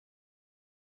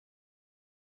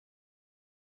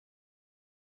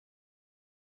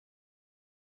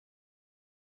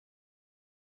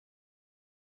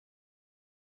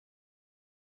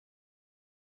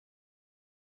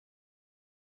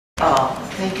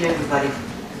Thank you everybody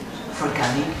for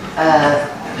coming.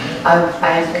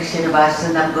 I'm Cristiana Bastos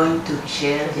and I'm going to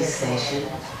chair this session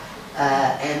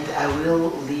and I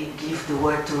will give the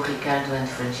word to Ricardo and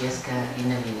Francesca in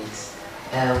a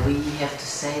minute. We have to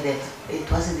say that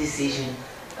it was a decision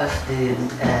of the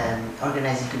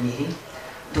organizing committee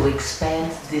to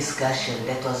expand discussion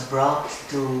that was brought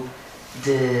to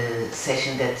the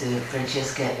session that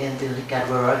Francesca and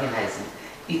Ricardo were organizing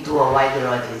into a wider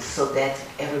audience so that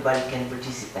everybody can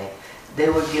participate. They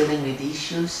were dealing with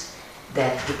issues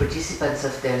that the participants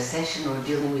of their session were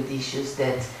dealing with issues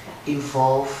that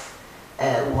involve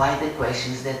wider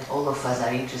questions that all of us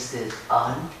are interested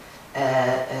on,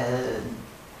 that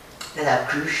are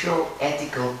crucial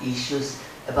ethical issues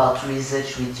about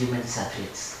research with human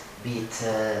subjects, be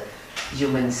it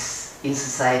humans in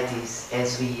societies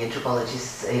as we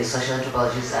anthropologists, social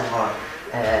anthropologists are more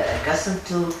accustomed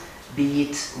to, be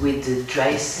it with the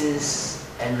traces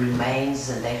and remains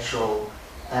and actual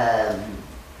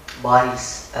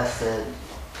bodies of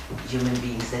human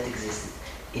beings that existed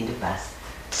in the past.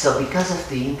 So because of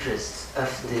the interest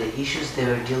of the issues they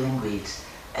were dealing with,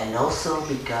 and also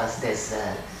because there's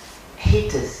a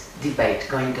heated debate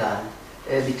going on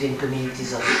between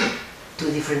communities of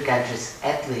two different countries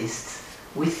at least,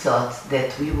 we thought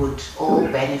that we would all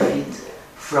benefit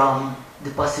from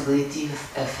the possibility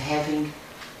of having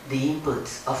the input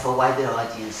of a wider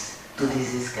audience to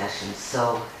these discussions.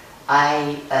 So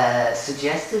I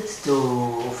suggested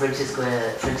to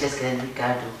Francesca and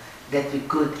Ricardo that we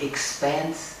could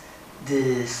expand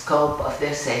the scope of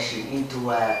their session into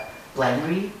a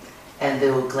plenary, and they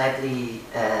will gladly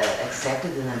accept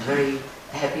it, and I'm very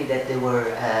happy that they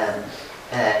were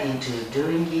into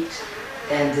doing it.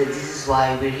 And this is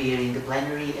why we're here in the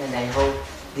plenary, and I hope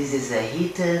this is a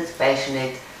heated,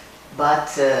 passionate,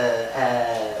 but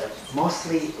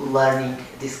mostly learning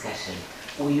discussion.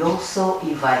 We also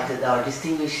invited our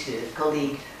distinguished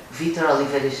colleague Vítor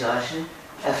Oliveira Jorge,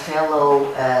 a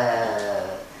fellow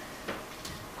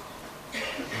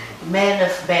man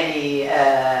of many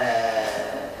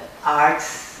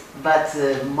arts, but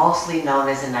mostly known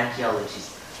as an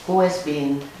archaeologist, who has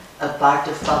been a part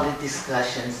of public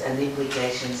discussions and the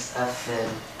implications of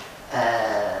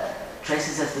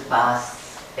traces of the past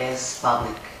as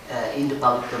public, in the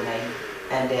public domain,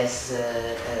 and as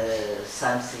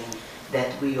something that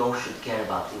we all should care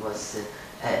about. He was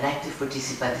an active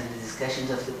participant in the discussions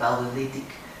of the Paleolithic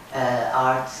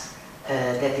arts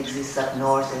that exists up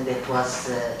north, and that was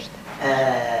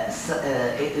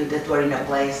that were in a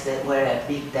place where a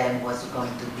big dam was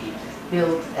going to be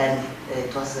built, and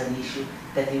it was an issue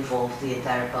that involved the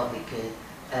entire public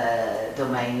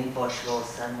domain in Portugal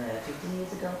some 15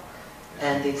 years ago,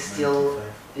 and it's still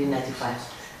in 95.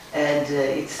 And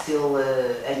it's still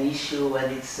an issue, and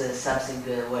it's something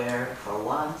where, for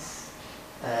once,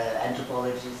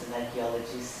 anthropologists and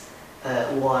archaeologists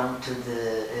won to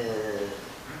the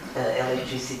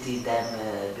electricity dam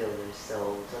builders.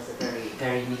 So it was a very,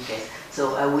 very unique case.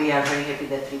 So we are very happy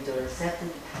that Vítor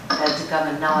accepted to come,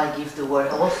 and now I give the word.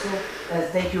 Also,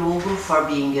 thank you, Hugo, for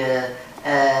being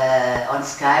on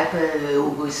Skype.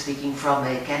 Hugo is speaking from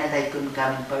Canada. He couldn't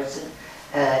come in person.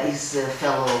 His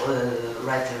fellow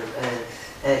writer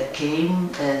came,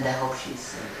 and I hope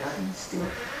she's in the audience still.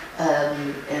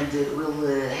 And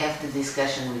we'll have the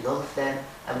discussion with all of them.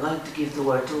 I'm going to give the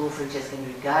word to Francesca and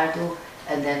Ricardo,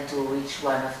 and then to each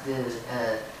one of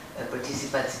the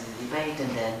participants in the debate,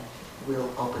 and then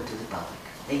we'll open to the public.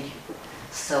 Thank you.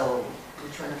 So,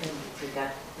 which one of them?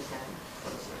 Ricardo?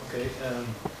 Okay.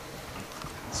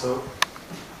 So,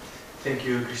 thank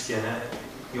you, Cristiana.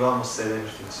 You almost said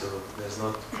everything, so there's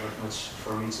not much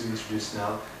for me to introduce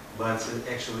now. But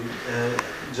actually,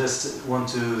 just want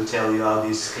to tell you how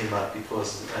this came up. It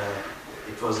was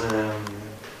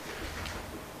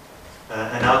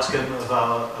an outcome of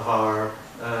our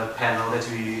panel that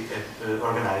we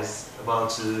organized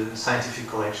about scientific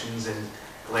collections and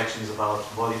collections about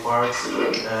body parts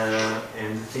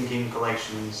and thinking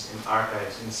collections and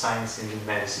archives in science and in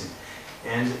medicine.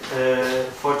 And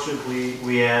fortunately,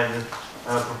 we had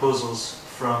proposals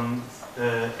from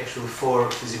actually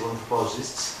 4 physical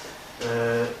anthropologists.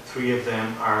 3 of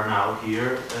them are now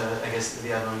here. I guess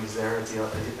the other one is there at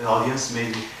the audience.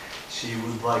 Maybe she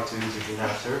would like to intervene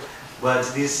after.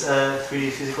 But these 3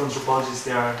 physical anthropologists,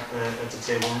 they are at the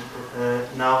table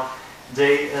now.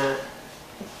 They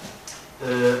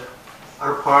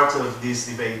are part of this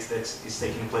debate that is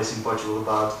taking place in Portugal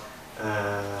about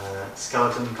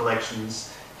skeleton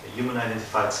collections, human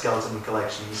identified skeleton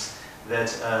collections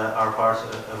that are part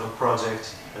of a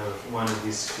project of one of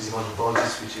these physical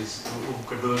anthropologists, which is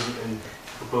Hugo, and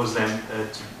proposed them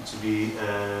to be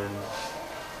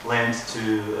land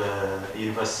to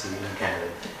university in Canada.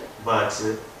 But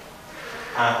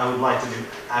I would like to do,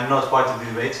 I'm not part of the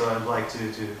debate, so I would like to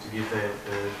give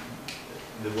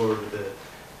the word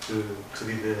to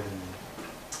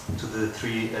the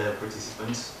three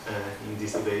participants in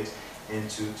this debate, and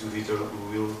to Vítor,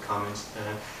 who will comment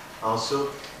also.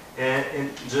 And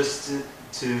just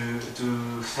to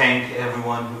thank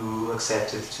everyone who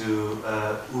accepted, to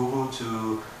Hugo,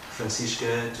 to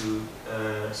Francisca, to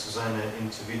Susana,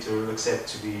 and to Vítor, accept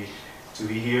to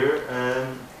be here.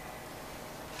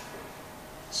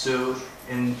 So,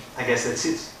 and I guess that's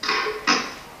it.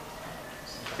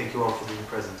 Thank you all for being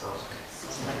present also.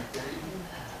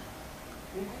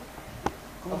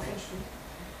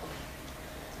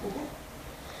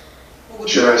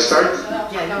 Should I start?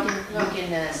 Yeah, you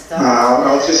can start.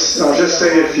 I'll just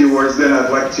say a few words. Then I'd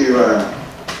like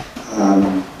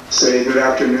to say good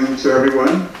afternoon to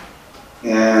everyone,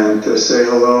 and to say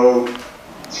hello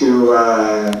to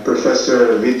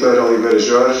Professor Vítor Oliveira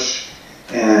Jorge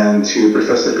and to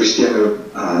Professor Cristiana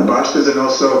Bastos, and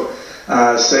also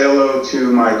say hello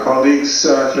to my colleagues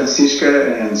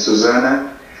Francisca and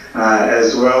Susana,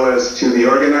 as well as to the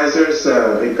organizers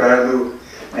Ricardo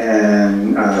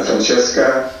and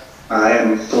Francesca,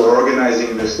 and for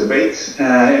organizing this debate,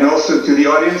 and also to the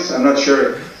audience. I'm not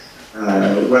sure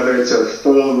whether it's a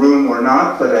full room or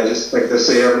not, but I just like to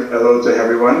say hello to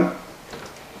everyone.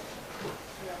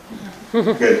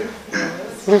 Good.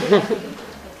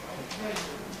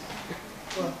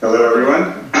 Hello,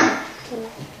 everyone.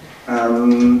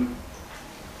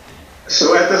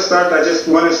 So at the start, I just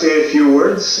want to say a few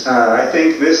words. I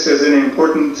think this is an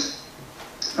important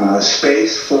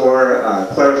space for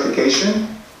clarification,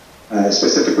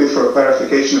 specifically for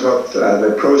clarification about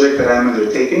the project that I'm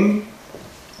undertaking.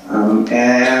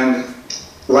 And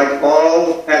like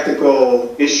all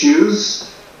ethical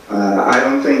issues, I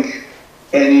don't think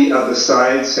any of the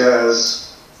sides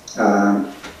has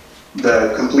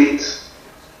the complete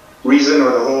reason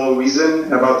or the whole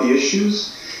reason about the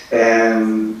issues,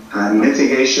 and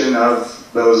mitigation of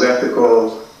those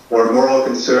ethical or moral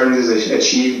concerns is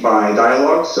achieved by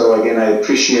dialogue. So again, I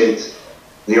appreciate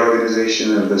the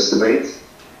organization of this debate.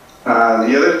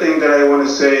 The other thing that I want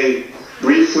to say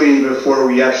briefly before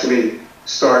we actually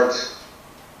start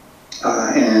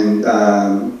and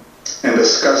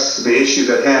discuss the issues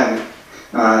at hand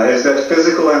is that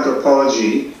physical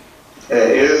anthropology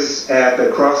is at the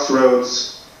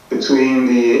crossroads between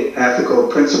the ethical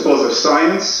principles of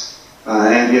science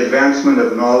and the advancement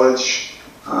of knowledge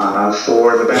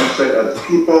for the benefit of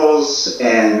peoples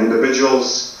and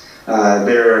individuals,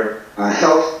 their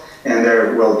health and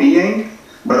their well-being,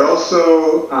 but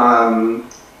also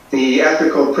the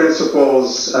ethical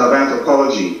principles of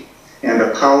anthropology and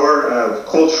the power of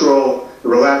cultural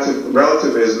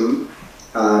relativism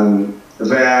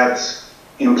that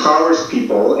empowers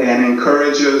people and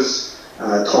encourages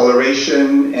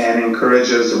toleration and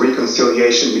encourages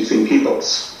reconciliation between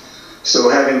peoples. So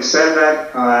having said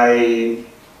that, I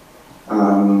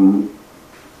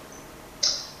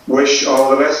wish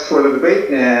all the best for the debate,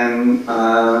 and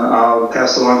I'll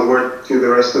pass along the word to the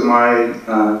rest of my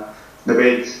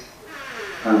debate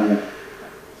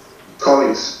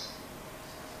colleagues.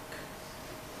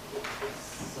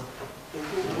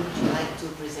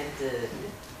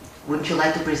 Would you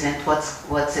like to present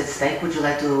what's at stake? Would you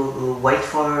like to wait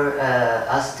for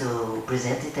us to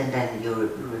present it and then you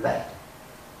rebut?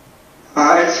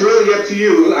 It's really up to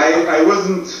you. I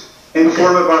wasn't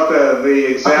informed about the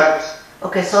exact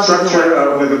structure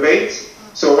of the debate,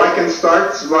 so I can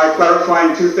start by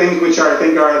clarifying two things which I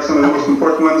think are some of the most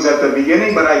important ones at the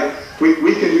beginning, but we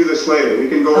can do this later. We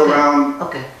can go around.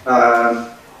 Okay.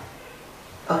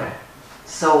 Okay.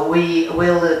 So we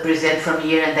will present from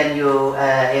here and then you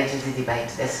enter the debate.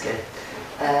 That's good.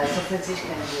 So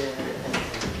Francisca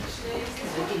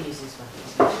we can use this one.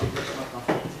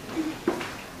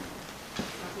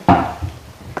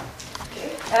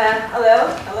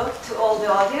 Hello to all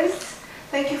the audience.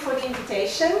 Thank you for the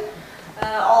invitation.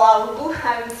 Olá, Hugo. I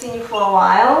haven't seen you for a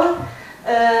while.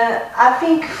 I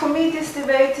think for me this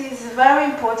debate is very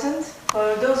important.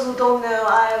 For those who don't know,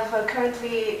 I am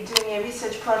currently doing a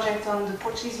research project on the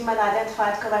Portuguese human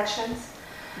identified collections.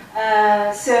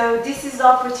 So this is the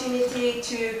opportunity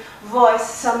to voice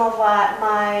some of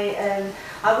my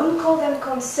I wouldn't call them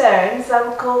concerns, I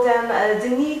would call them the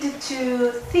need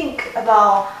to think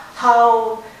about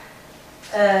how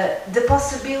the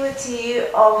possibility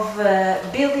of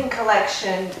building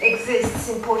collection exists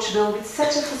in Portugal with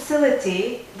such a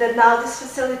facility that now this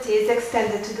facility is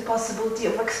extended to the possibility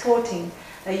of exporting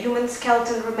human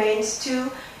skeleton remains to,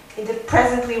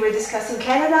 presently we're discussing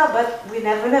Canada, but we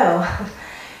never know.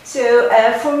 So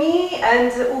for me,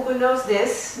 and Hugo knows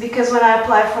this, because when I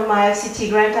applied for my FCT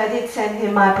grant, I did send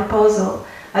him my proposal.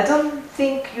 I don't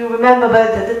think you remember,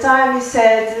 but at the time you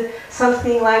said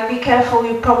something like, be careful,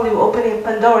 you probably were opening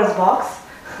Pandora's box.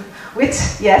 Which,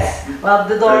 yes, well,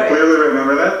 the door... I clearly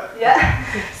remember that. Yeah.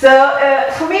 So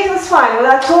for me it was fine. What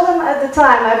I told him at the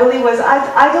time, I believe, was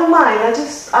I don't mind.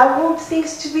 I want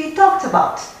things to be talked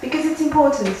about, because it's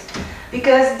important.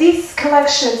 Because these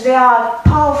collections, they are a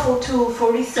powerful tool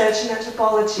for research in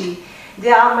anthropology.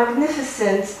 They are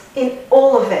magnificent in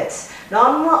all of it.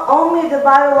 Not only the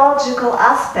biological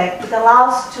aspect that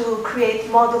allows to create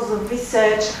models of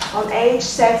research on age,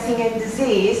 sexing and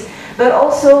disease, but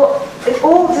also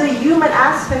all the human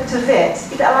aspect of it.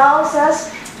 It allows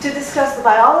us to discuss the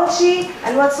biology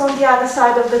and what's on the other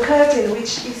side of the curtain,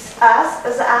 which is us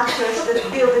as actors that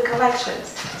build the collections.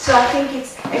 So I think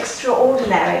it's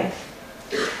extraordinary.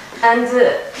 And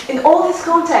in all this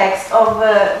context of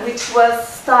which was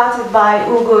started by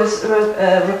Hugo's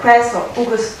request, or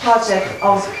Hugo's project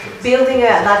of building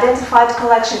an identified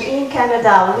collection in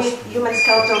Canada with human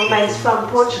skeletal remains from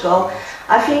Portugal,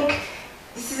 I think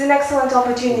this is an excellent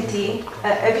opportunity,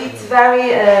 a bit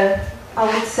very,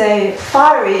 I would say,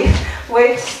 fiery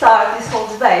way to start this whole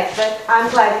debate, but I'm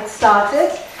glad it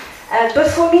started. But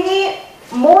for me,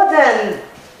 more than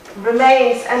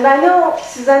remains, and I know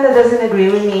Susana doesn't agree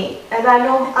with me, and I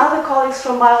know other colleagues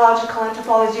from biological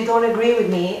anthropology don't agree with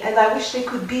me, and I wish they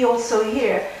could be also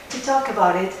here to talk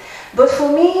about it. But for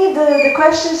me, the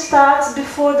question starts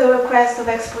before the request of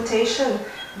exploitation,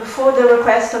 before the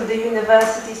request of the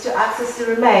universities to access the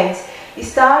remains. It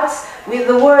starts with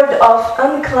the word of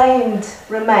unclaimed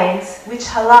remains, which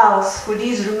allows for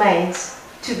these remains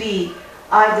to be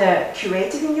either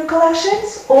curated in new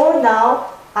collections or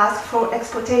now ask for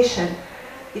exploitation.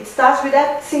 It starts with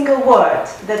that single word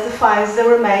that defines the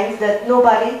remains that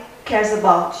nobody cares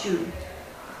about you.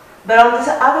 But on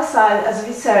the other side, as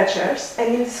researchers,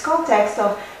 and in this context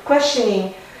of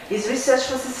questioning, is research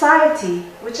for society?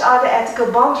 Which are the ethical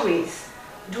boundaries?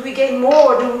 Do we gain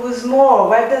more? Do we lose more?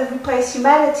 Where does we place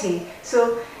humanity?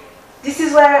 So this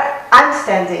is where I'm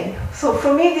standing. So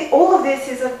for me, all of this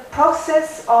is a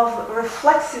process of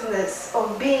reflexiveness,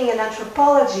 of being an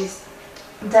anthropologist,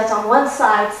 that on one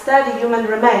side study human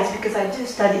remains, because I do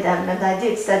study them, and I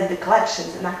did study the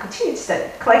collections, and I continue to study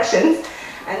the collections,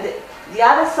 and the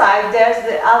other side, there's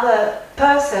the other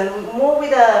person, more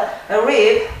with a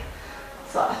rib,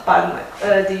 so pardon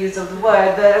the use of the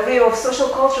word, but a rib of social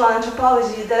cultural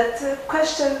anthropology that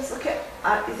questions, okay,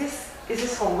 is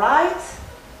this all right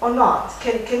or not?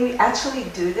 Can we actually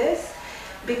do this?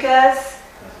 Because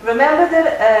remember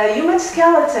that a human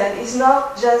skeleton is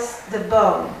not just the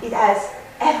bone, it has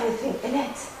everything in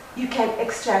it. You can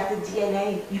extract the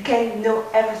DNA. You can know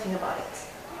everything about it.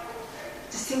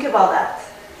 Just think about that.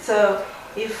 So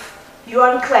if you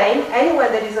unclaim,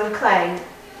 anyone that is unclaimed,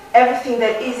 everything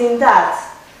that is in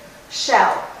that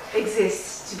shell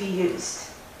exists to be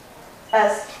used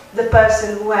as the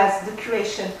person who has the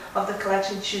curation of the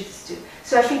collection chooses to.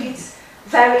 So I think it's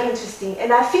very interesting.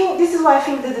 And I think this is why I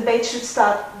think the debate should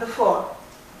start before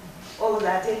all of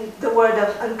that, in the word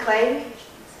of unclaimed.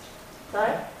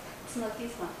 Sorry? It's not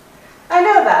this one. I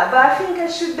know that, but I think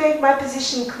I should make my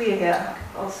position clear here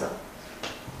also.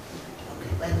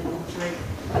 Okay,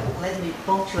 let me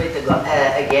punctuate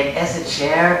again. As a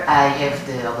chair, I have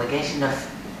the obligation of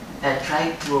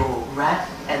trying to wrap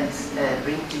and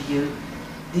bring to you.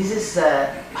 This is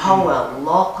how a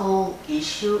local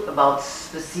issue about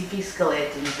specific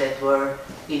skeletons that were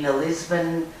in a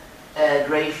Lisbon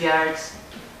graveyard,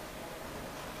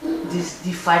 this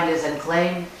defined as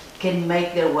unclaimed, can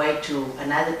make their way to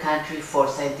another country for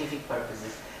scientific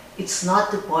purposes. It's not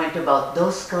the point about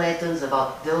those skeletons,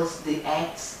 about the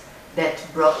acts that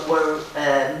were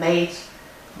made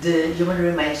the human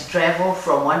remains travel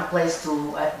from one place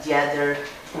to the other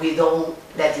with all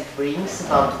that it brings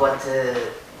about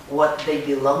what they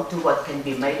belong to, what can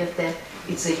be made of them.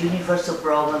 It's a universal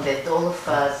problem that all of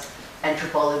us,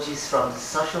 anthropologists from the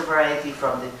social variety,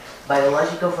 from the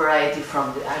biological variety,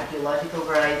 from the archaeological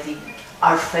variety,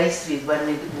 are faced with when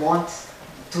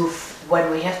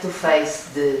we have to face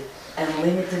the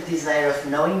unlimited desire of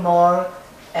knowing more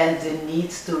and the need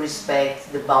to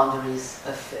respect the boundaries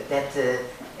of that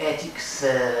ethics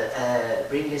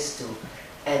bring us to.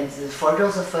 And for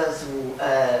those of us who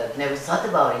never thought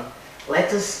about it,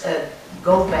 let us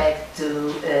go back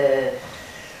to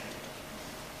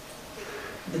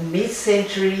the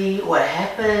mid-century, what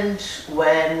happened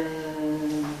when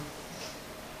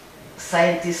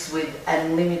scientists with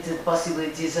unlimited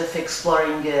possibilities of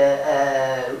exploring,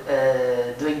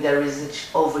 doing their research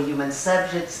over human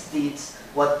subjects did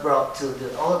what brought to the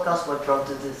Holocaust, what brought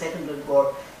to the Second World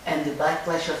War, and the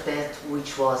backlash of that,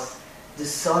 which was the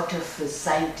sort of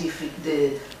scientific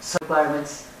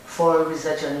requirements for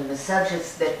research on human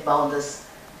subjects that bound us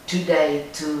today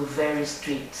to very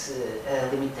strict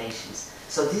limitations.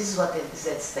 So this is what is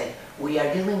at stake. We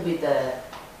are dealing with a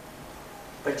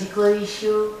particular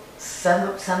issue,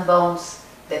 some bones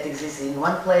that exist in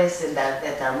one place and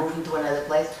that are moving to another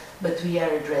place, but we are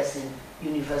addressing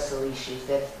universal issues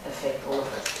that affect all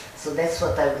of us. So that's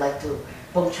what I would like to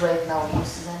punctuate now.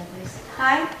 Susana, please.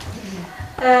 Hi.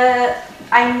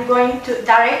 I'm going to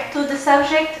direct to the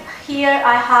subject. Here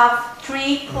I have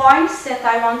 3 points that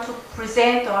I want to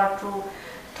present or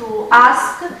to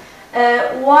ask.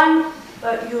 One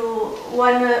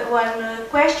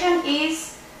question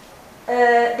is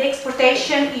the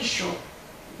exportation issue.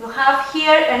 You have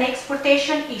here an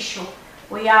exportation issue.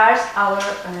 We are, our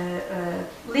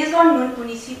Lisbon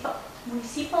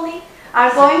municipally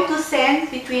are going to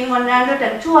send between 100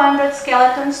 and 200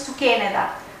 skeletons to Canada.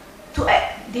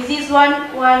 This is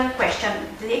one question.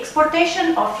 The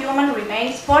exportation of human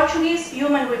remains, Portuguese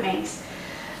human remains,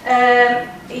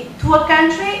 to a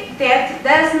country that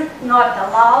does not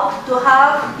allow to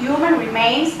have human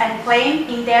remains and claim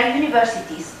in their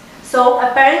universities. So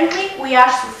apparently we are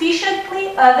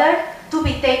sufficiently other to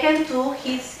be taken to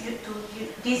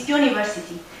this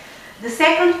university. The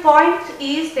second point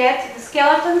is that the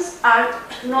skeletons are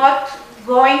not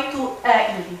going to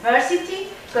a university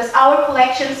because our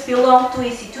collections belong to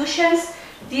institutions.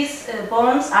 These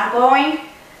bones are going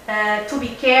to be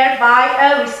cared by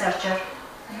a researcher.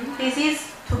 This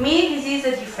is, to me, this is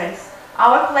a difference.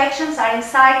 Our collections are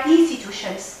inside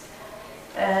institutions.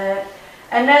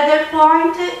 Another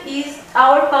point is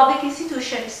our public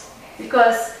institutions,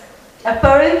 because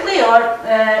apparently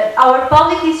our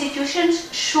public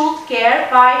institutions should care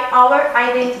by our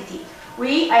identity.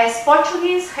 We as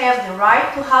Portuguese have the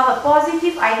right to have a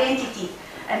positive identity,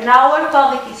 and our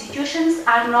public institutions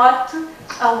are not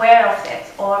aware of that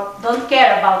or don't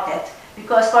care about that.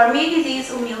 Because for me this is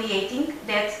humiliating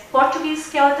that Portuguese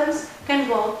skeletons can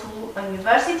go to a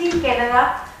university in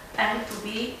Canada and to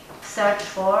be searched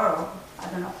for, or I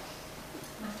don't know.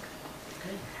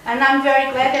 And I'm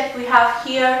very glad that we have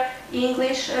here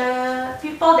English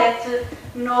people that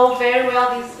know very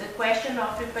well this question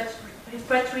of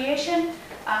repatriation.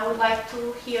 I would like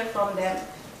to hear from them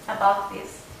about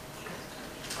this.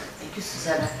 Thank you,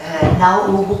 Susana. Now,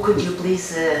 Hugo, could you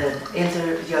please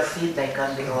enter your feedback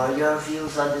on or your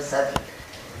views on the subject,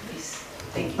 please?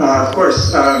 Thank you. Of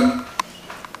course.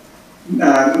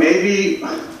 Maybe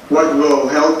what will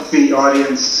help the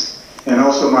audience and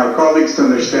also my colleagues to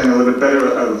understand a little bit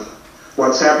better of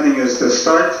what's happening is to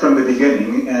start from the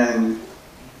beginning. And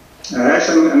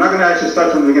actually, I'm not going to actually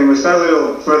start from the beginning. We'll start a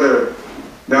little further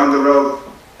down the road.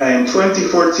 In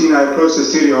 2014, I approached the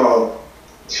City Hall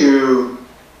to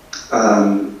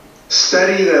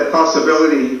study the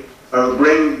possibility of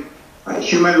bringing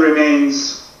human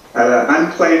remains,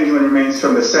 unclaimed human remains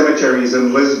from the cemeteries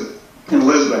in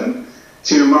Lisbon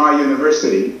to my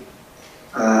university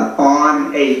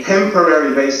on a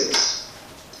temporary basis.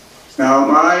 Now,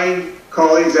 my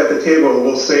colleagues at the table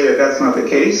will say that that's not the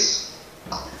case.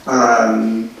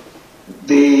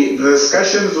 The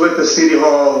discussions with the City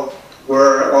Hall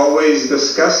were always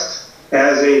discussed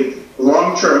as a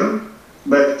long-term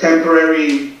but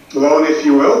temporary loan, if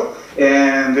you will.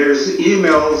 And there's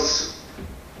emails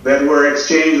that were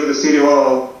exchanged with the City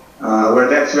Hall where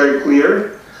that's very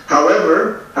clear.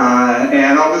 However,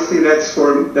 and obviously that's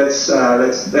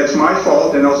my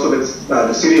fault, and also that's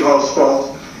the City Hall's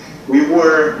fault. We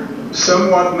were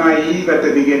somewhat naive at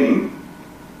the beginning,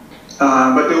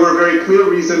 but there were very clear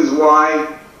reasons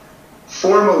why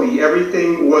formally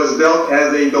everything was dealt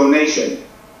as a donation.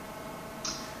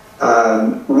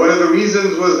 One of the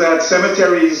reasons was that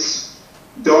cemeteries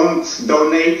don't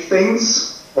donate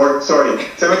things,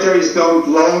 cemeteries don't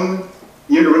loan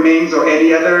human remains or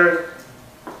any other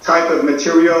type of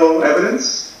material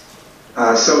evidence.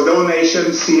 So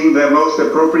donation seemed the most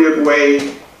appropriate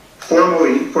way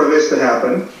formally for this to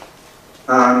happen.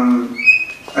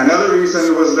 Another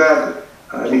reason was that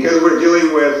because we're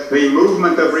dealing with the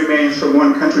movement of remains from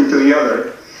one country to the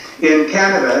other, in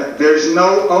Canada, there's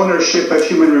no ownership of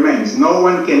human remains. No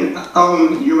one can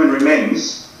own human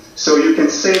remains. So you can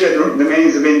say that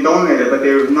remains have been donated, but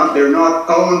they're not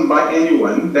owned by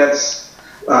anyone. That's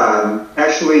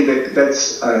actually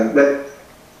the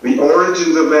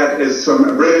origins of that is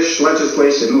from British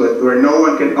legislation where no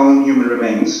one can own human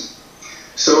remains.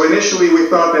 So initially we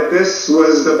thought that this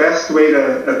was the best way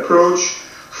to approach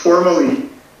formally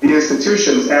the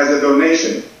institutions as a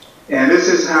donation. And this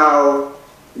is how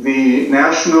the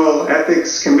National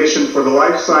Ethics Commission for the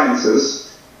Life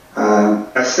Sciences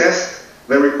assessed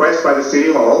the request by the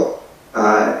City Hall,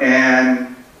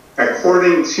 and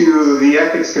according to the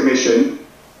Ethics Commission,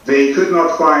 they could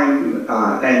not find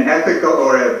an ethical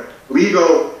or a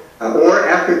legal or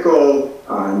ethical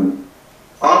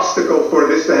obstacle for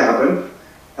this to happen.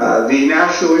 The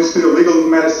National Institute of Legal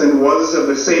Medicine was of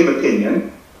the same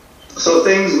opinion, so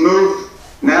things moved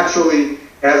naturally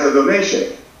as a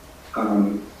donation.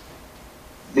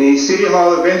 The City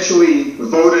Hall eventually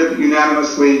voted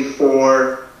unanimously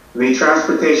for the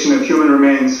transportation of human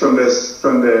remains from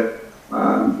the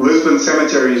Lisbon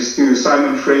cemeteries to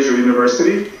Simon Fraser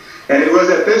University. And it was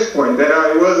at this point that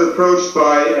I was approached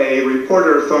by a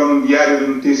reporter from Diário de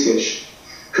Notícias,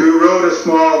 who wrote a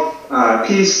small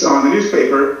piece on the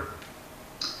newspaper,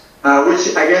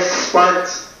 which I guess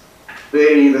sparked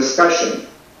the discussion.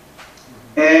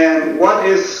 And what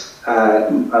is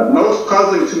most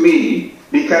puzzling to me,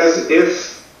 because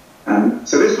if,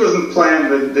 so this wasn't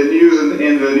planned, the news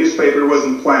in the newspaper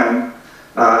wasn't planned,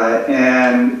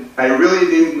 and I really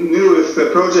didn't knew if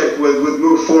the project would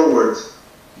move forward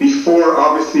before,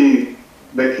 obviously,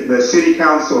 the City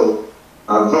Council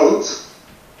votes.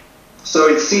 So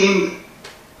it seemed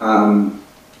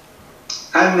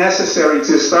unnecessary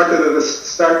to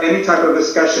start any type of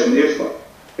discussion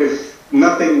if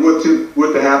nothing would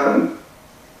to happen.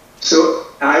 So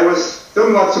I was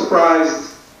somewhat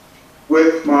surprised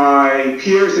with my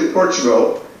peers in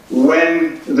Portugal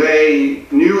when they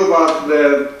knew about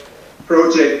the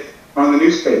project on the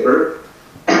newspaper,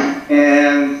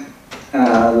 and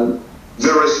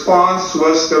the response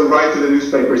was to write to the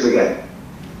newspapers again.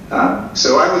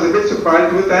 So I was a bit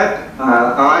surprised with that.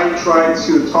 I tried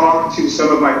to talk to some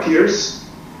of my peers.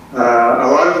 A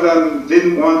lot of them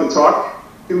didn't want to talk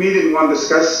to me, didn't want to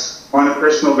discuss on a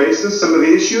personal basis some of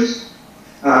the issues.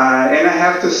 And I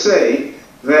have to say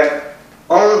that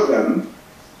all of them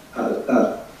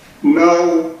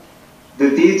know the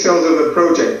details of the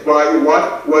project by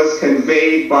what was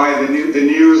conveyed by the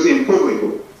news in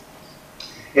Público.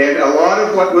 And a lot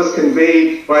of what was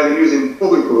conveyed by the news in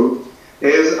Público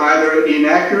is either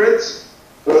inaccurate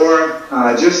or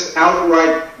just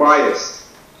outright biased.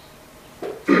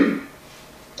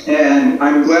 And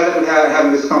I'm glad that we're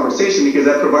having this conversation, because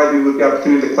that provides me with the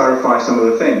opportunity to clarify some of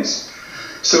the things.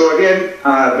 So again,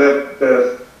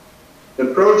 the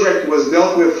project was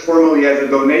dealt with formally as a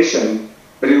donation,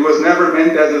 but it was never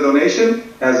meant as a donation,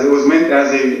 as it was meant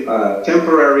as a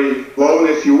temporary loan,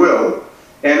 if you will.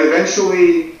 And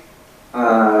eventually,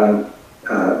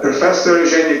 Professor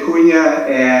Eugênio Cunha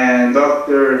and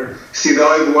Dr.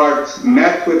 Cidade Duarte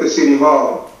met with the City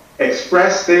Hall,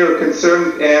 expressed their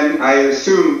concerns, and I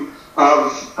assume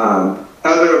of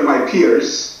other of my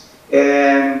peers,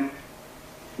 and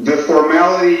the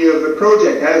formality of the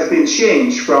project has been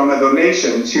changed from a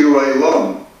donation to a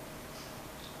loan.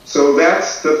 So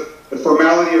that's the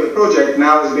formality of the project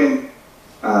now has been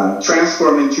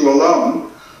transformed into a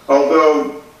loan,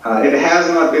 although it has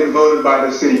not been voted by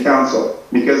the City Council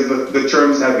because the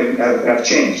terms have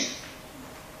changed.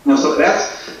 Now, so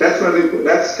that's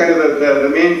kind of the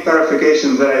main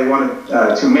clarifications that I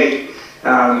wanted to make,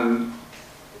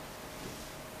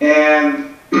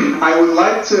 and I would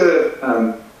like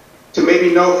to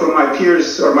maybe know from my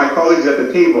peers or my colleagues at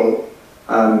the table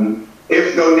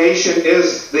if donation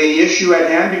is the issue at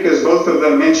hand, because both of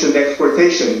them mentioned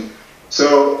exportation.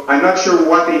 So I'm not sure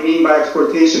what they mean by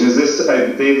exportation. Is this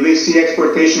they see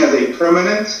exportation as a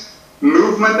permanent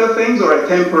movement of things or a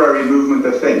temporary movement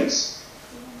of things?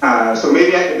 So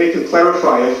maybe they could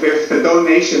clarify if the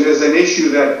donation is an issue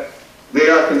that they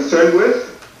are concerned with.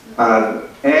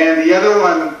 And the other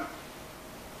one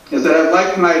is that I'd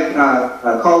like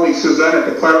my colleague Susana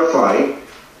to clarify,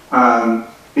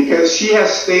 because she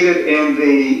has stated in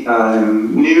the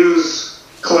news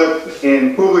clip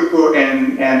in Público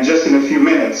and just in a few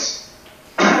minutes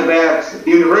that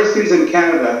universities in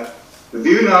Canada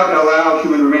do not allow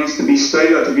human remains to be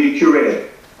studied or to be curated.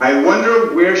 I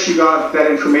wonder where she got that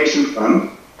information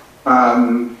from,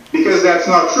 because that's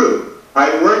not true.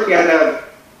 I work at a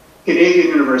Canadian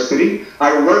university.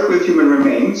 I work with human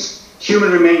remains.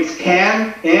 Human remains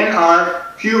can and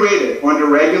are curated on a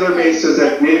regular basis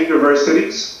at Canadian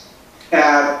universities.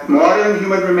 Modern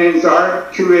human remains are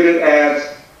curated at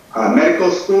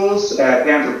medical schools, at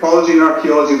anthropology and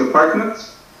archaeology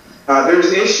departments.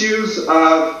 There's issues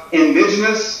of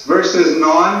indigenous versus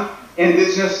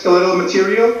non-indigenous skeletal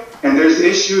material, and there's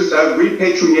issues of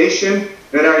repatriation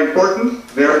that are important.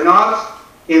 They're not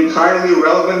entirely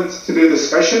relevant to the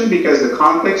discussion because the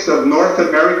context of North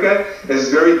America is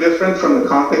very different from the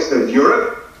context of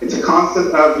Europe. It's a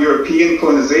concept of European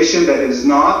colonization that is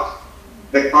not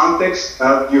the context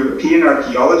of European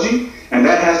archaeology, and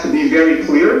that has to be very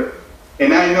clear.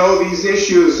 And I know these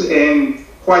issues in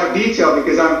quite detail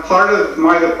because I'm part of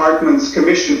my department's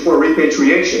commission for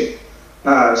repatriation.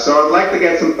 So I'd like to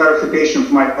get some clarification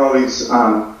from my colleagues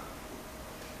on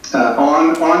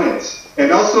it.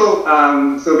 And also,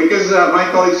 so because my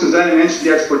colleague Susana mentioned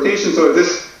the exportation, so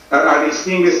are they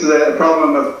seeing this as a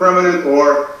problem of permanent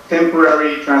or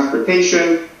temporary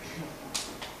transportation?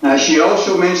 She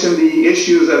also mentioned the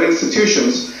issues of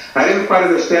institutions. I didn't quite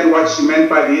understand what she meant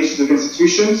by the issues of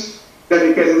institutions. That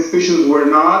because institutions were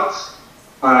not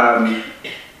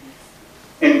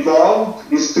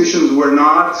involved, institutions were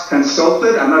not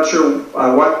consulted. I'm not sure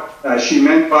what she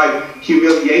meant by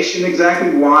humiliation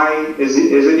exactly. Why is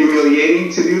it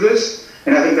humiliating to do this?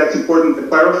 And I think that's important to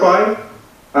clarify.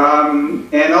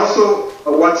 And also,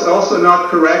 what's also not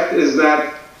correct is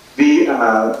that the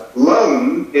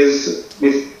loan is,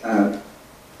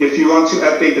 if you want to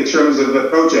update the terms of the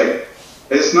project,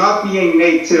 it's not being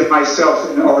made to myself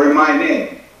or in my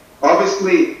name.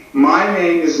 Obviously, my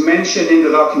name is mentioned in the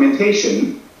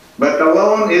documentation, but the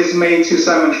loan is made to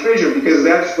Simon Fraser because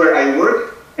that's where I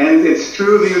work, and it's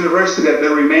through the university that the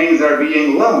remains are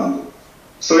being loaned.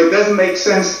 So it doesn't make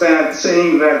sense that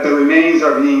saying that the remains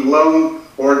are being loaned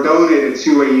or donated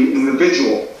to an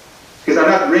individual, because I'm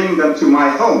not bringing them to my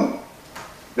home.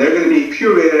 They're going to be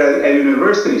curated at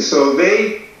university. So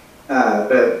the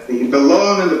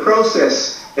loan and the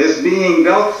process is being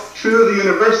dealt through the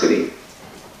university,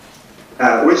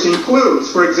 which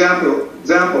includes, for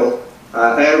example,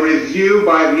 a review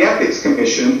by the Ethics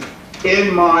Commission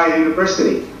in my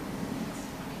university.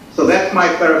 So that's my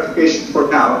clarification for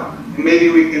now. Maybe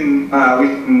we can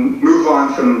move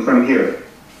on from here.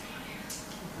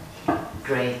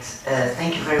 Great.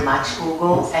 Thank you very much,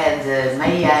 Hugo. And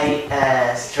may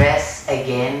I stress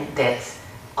again that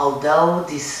although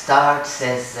this starts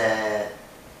as a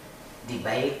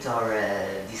debate or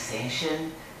a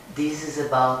dissension, this is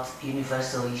about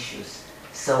universal issues.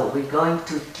 So we're going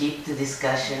to keep the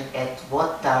discussion at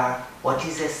what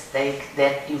is at stake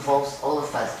that involves all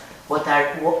of us. What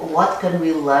can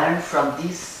we learn from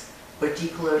this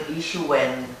particular issue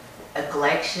when a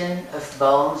collection of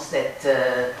bones that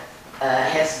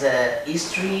has a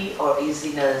history or is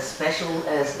in a special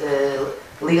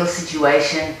legal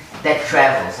situation that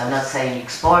travels. I'm not saying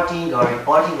exporting or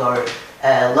importing or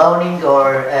loaning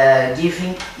or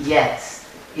giving yet.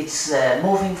 It's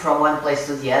moving from one place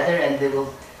to the other, and they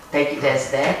will take it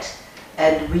as that.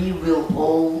 And we will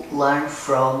all learn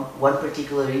from one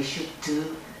particular issue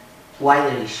to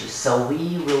wider issues. So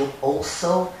we will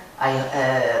also, I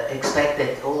expect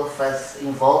that all of us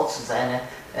involved, Susana,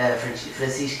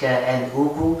 Francisca and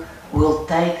Hugo, will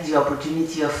take the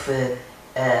opportunity of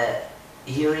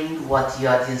hearing what the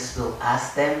audience will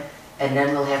ask them, and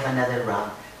then we'll have another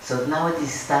round. So now it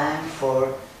is time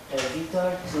for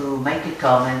Vítor to make a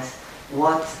comment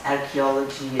what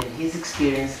archaeology and his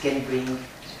experience can bring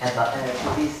about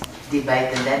to this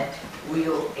debate, and then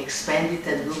we'll expand it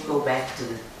and we'll go back to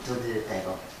the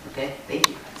table. Okay? Thank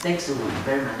you. Thanks, Hugo,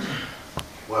 very much.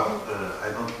 Well, I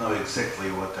don't know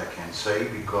exactly what I can say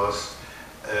because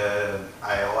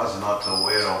I was not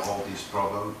aware of all this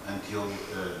problem until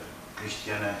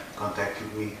Cristiana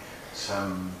contacted me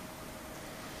some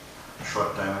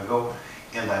short time ago,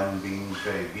 and I'm being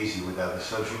very busy with other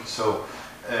subjects. So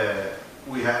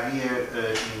we are here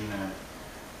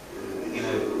in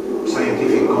a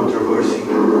scientific controversy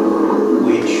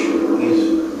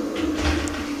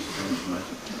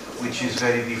which is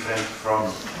very different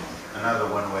from another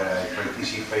one where I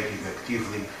participated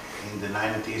actively in the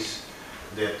 90s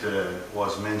that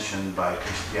was mentioned by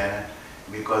Cristiana,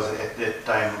 because at that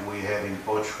time we had in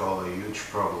Portugal a huge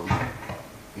problem.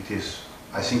 It is,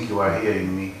 I think you are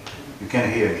hearing me, you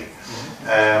can hear me.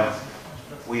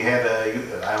 We had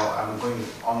I'm going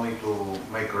only to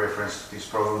make reference to this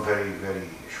problem very, very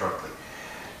shortly.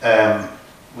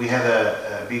 We had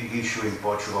a big issue in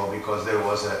Portugal because there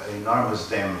was an enormous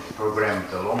dam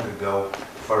programmed long ago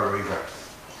for a river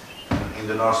in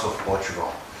the north of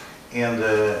Portugal. And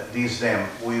this dam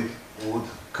would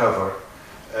cover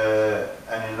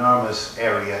an enormous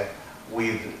area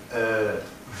with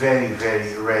very,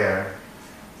 very rare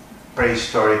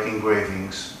prehistoric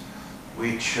engravings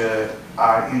which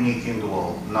are unique in the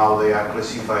world. Now they are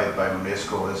classified by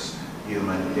UNESCO as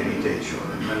human heritage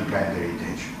or mankind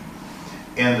heritage.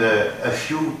 And a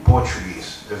few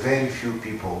Portuguese, a very few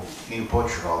people in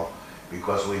Portugal,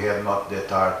 because we had not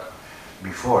that art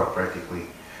before practically,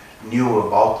 knew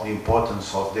about the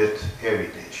importance of that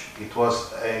heritage. It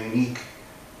was a unique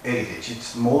heritage.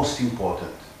 It's most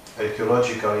important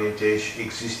archaeological heritage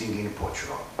existing in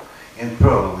Portugal, and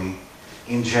probably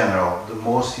in general the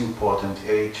most important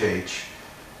heritage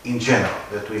in general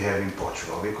that we have in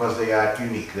Portugal, because they are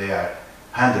unique. They are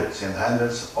hundreds and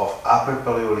hundreds of Upper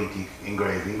Paleolithic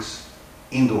engravings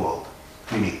in the world,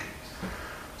 unique.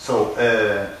 So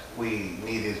we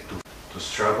needed to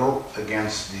struggle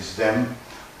against this dam,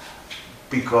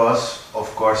 because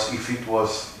of course if it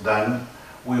was done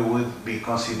we would be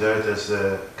considered as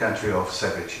a country of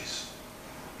savages,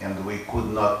 and we could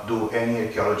not do any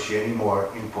archaeology anymore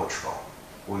in Portugal.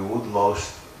 We would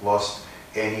lost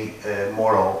any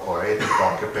moral or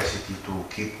ethical capacity to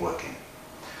keep working.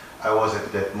 I was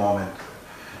at that moment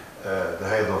the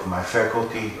head of my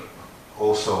faculty.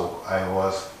 Also, I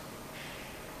was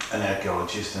an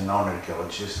archaeologist, a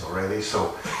non-archaeologist already,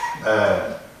 so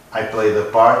I played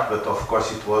a part, but of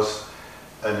course it was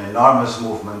an enormous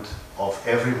movement of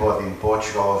everybody in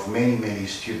Portugal, of many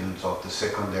students of the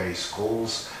secondary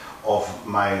schools, of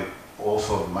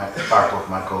also my part of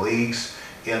my colleagues,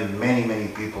 and many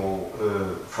people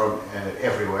from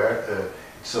everywhere. It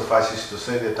suffices to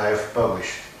say that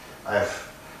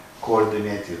I've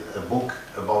coordinated a book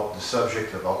about the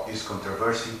subject, about this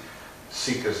controversy,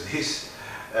 sick as this,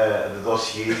 the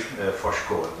dossier for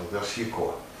SCOA, the dossier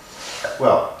core.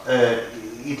 Well,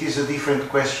 it is a different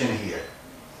question here.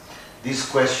 This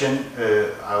question,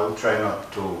 I will try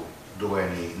not to do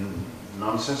any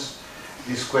nonsense.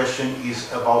 This question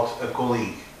is about a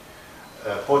colleague,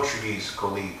 a Portuguese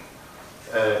colleague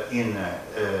in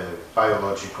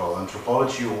biological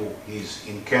anthropology, who is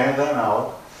in Canada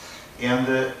now,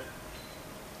 and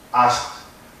asked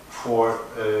for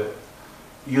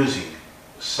using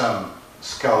some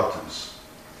skeletons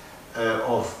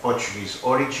of Portuguese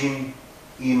origin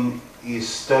in his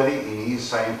study, in his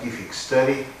scientific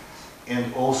study,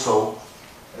 and also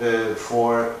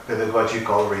for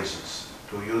pedagogical reasons,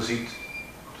 to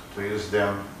use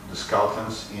them, the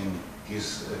skeletons, in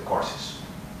his courses.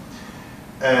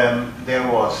 There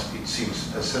was, it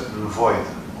seems, a certain void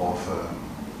of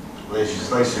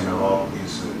legislation about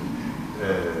this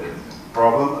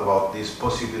problem, about this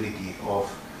possibility of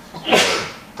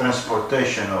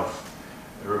transportation of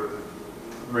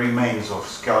remains of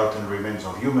skeleton remains,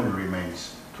 of human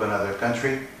remains, to another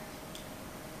country.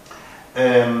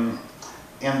 And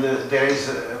there is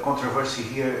a controversy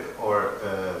here, or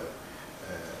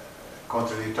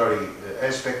contradictory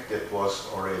aspect that was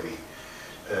already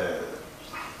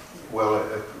well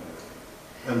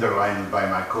underlined by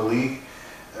my colleague.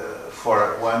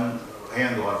 For one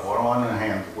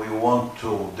hand, we want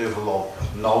to develop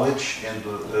knowledge, and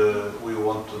we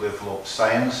want to develop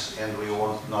science, and we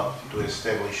want not to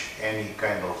establish any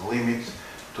kind of limit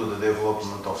to the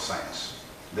development of science.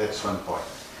 That's one point.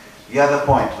 The other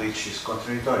point, which is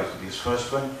contradictory to this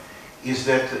first one, is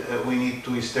that we need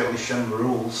to establish some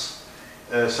rules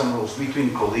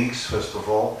between colleagues, first of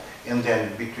all, and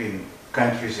then between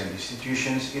countries and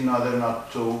institutions, in order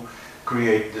not to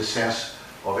create the sense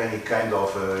of any kind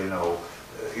of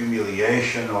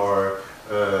humiliation or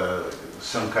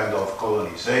some kind of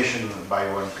colonization by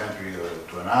one country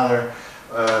to another,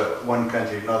 one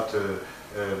country not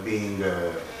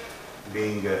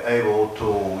being able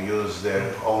to use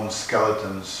their own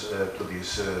skeletons to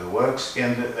these works,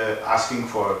 and asking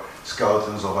for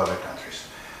skeletons of other countries.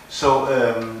 So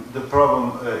the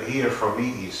problem here for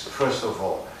me is, first of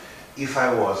all, if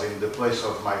I was in the place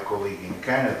of my colleague in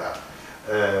Canada,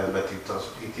 but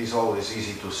it is always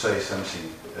easy to say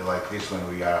something like this when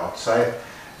we are outside,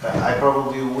 I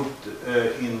probably would,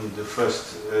 in the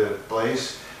first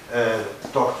place,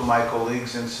 talk to my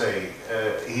colleagues and say,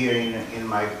 here in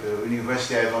my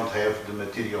university I don't have the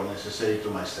material necessary to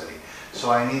my study,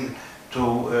 so I need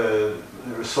to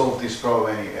solve this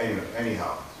problem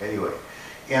anyway.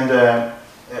 And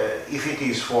if it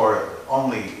is for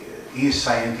only his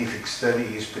scientific study,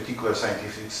 his particular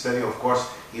scientific study, of course,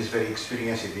 he is very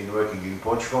experienced in working in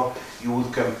Portugal. You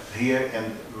would come here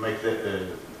and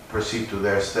proceed to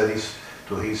their studies,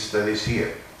 to his studies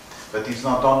here. But it's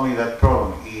not only that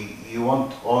problem. He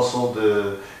wants also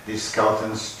these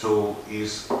skeletons to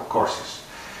his courses.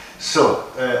 So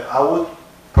I would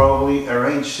probably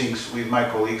arrange things with my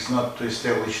colleagues, not to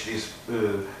establish these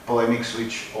polemics,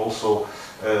 which also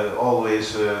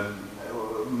always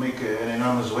make an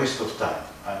enormous waste of time.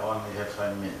 I only have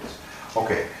 5 minutes.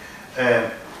 Okay,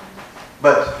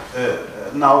 but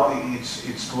now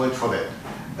it's too late for that.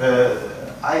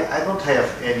 I don't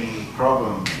have any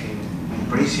problem in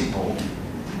principle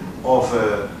of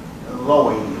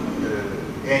allowing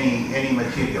any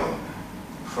material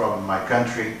from my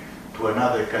country to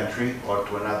another country or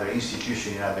to another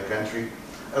institution in another country,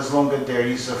 as long as there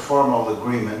is a formal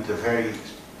agreement, a very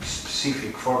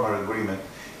specific formal agreement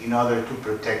in order to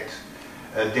protect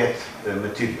that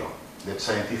material, that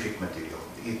scientific material.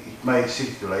 It may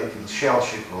circulate, it shall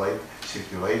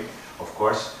circulate, of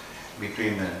course,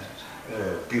 between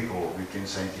people, between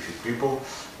scientific people,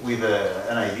 with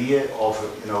an idea of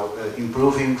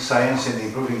improving science and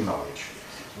improving knowledge,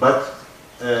 but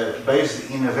based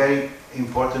in a very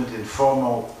important and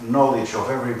formal knowledge of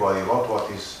everybody about what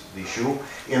is the issue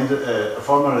and a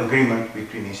formal agreement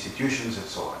between institutions and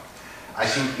so on. I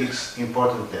think it's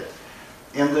important that.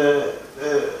 And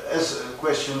as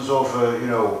questions of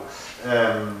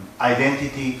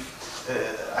identity,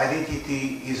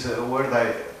 identity is a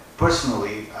word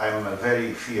personally I'm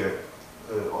very fear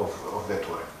of that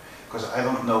word, because I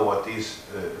don't know what is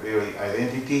really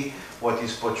identity, what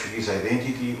is Portuguese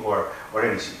identity or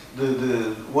anything.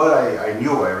 What I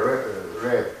knew, I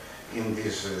read in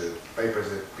these papers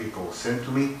that people sent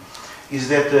to me, is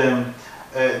that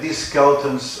these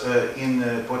skeletons in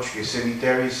Portuguese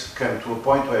cemeteries come to a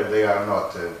point where they are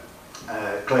not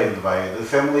claimed by the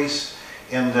families,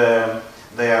 and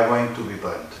they are going to be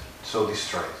burned, so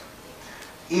destroyed.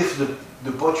 If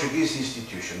the Portuguese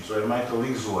institutions where my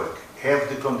colleagues work have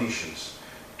the conditions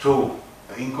to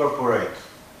incorporate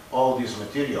all this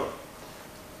material,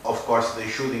 of course they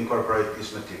should incorporate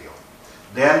this material.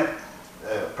 Then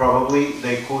probably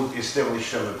they could establish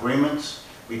some agreements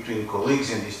between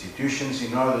colleagues and institutions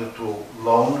in order to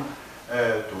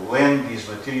lend this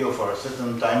material for a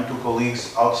certain time to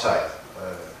colleagues outside,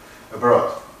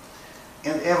 abroad.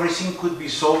 And everything could be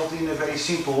solved in a very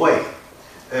simple way,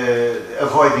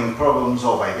 avoiding problems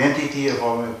of identity,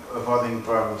 avoiding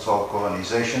problems of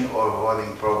colonization, or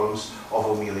avoiding problems of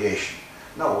humiliation.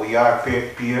 No, we are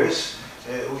peers,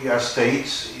 we are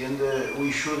states, and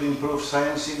we should improve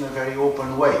science in a very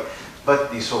open way.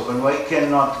 But this open way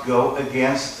cannot go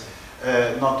against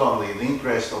not only the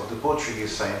interest of the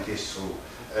Portuguese scientists who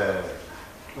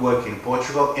work in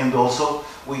Portugal, and also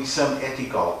with some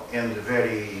ethical and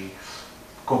very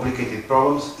complicated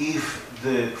problems if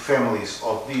the families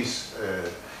of these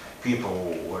people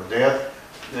who were dead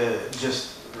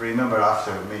just remember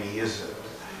after many years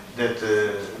that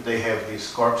they have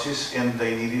these corpses and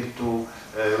they needed to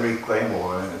reclaim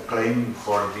or claim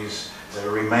for these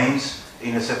remains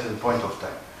in a certain point of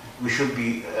time. We should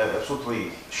be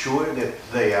absolutely sure that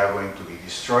they are going to be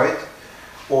destroyed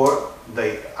or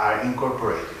they are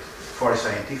incorporated for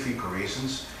scientific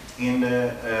reasons in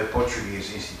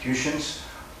Portuguese institutions,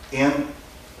 and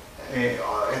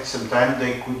at some time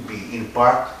they could be in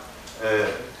part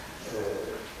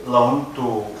loaned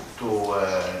to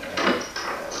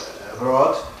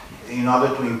abroad in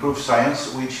order to improve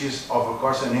science, which is of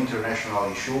course an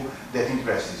international issue that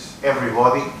interests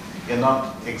everybody and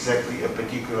not exactly a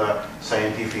particular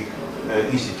scientific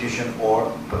institution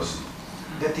or person.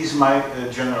 That is my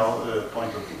general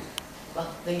point of view. Well,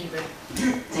 thank you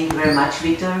very much,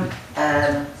 Vítor.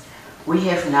 We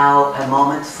have now a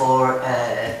moment for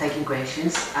taking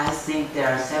questions. I think there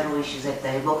are several issues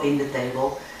in the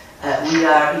table. We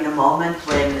are in a moment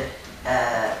when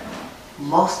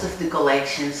most of the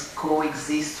collections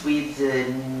coexist with the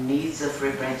needs of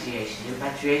repatriation.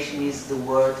 Repatriation is the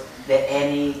word that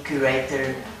any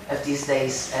curator of these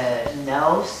days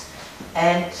knows,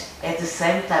 and at the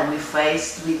same time we're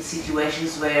faced with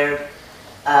situations where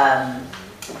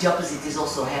the opposite is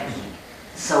also happening.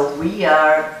 So we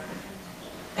are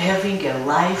having a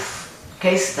live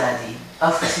case study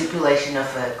of the circulation of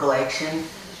a collection,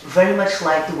 very much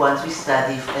like the ones we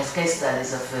study as case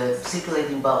studies of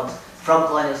circulating bones from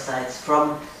colonial sites,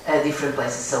 from different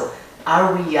places. So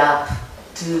are we up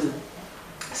to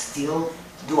still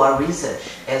do our research,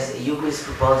 as Hugo is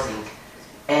proposing,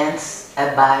 and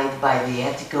abide by the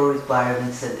ethical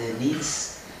requirements and the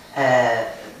needs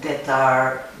that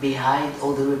are behind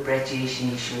all the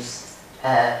repatriation issues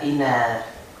in a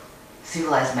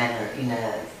civilized manner, in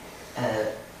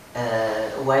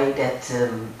a way that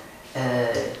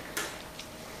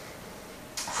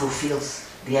fulfills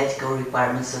the ethical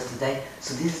requirements of today?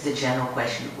 So this is the general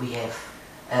question we have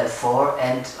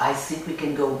and I think we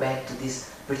can go back to this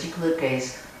particular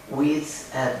case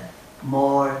with a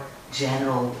more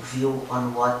general view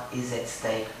on what is at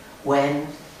stake when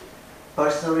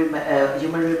personal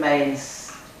human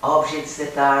remains, objects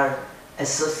that are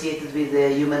associated with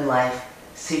the human life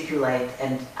circulate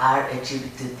and are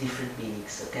attributed different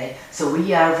meanings. Okay, so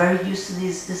we are very used to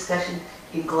this discussion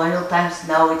in colonial times.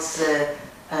 Now it's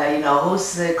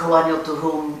who's colonial to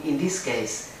whom in this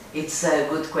case? It's a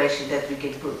good question that we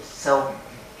can put. So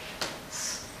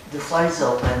the floor is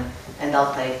open, and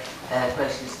I'll take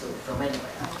questions from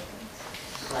anywhere.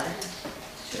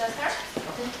 Should I start?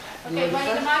 Okay. Okay, do I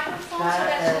need a microphone so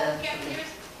that you can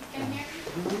use?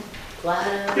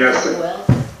 Clara, Yes. who else?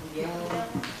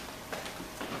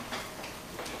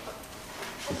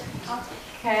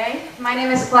 Okay, my name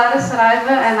is Clara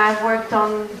Saraiva and I've worked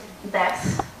on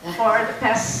death for the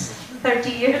past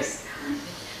 30 years.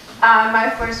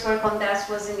 My first work on death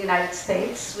was in the United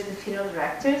States with the funeral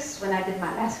directors when I did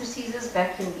my master's thesis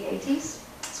back in the 80s,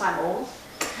 so I'm old.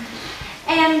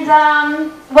 And,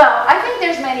 well, I think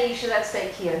there's many issues at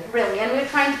stake here, really, and we're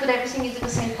trying to put everything into the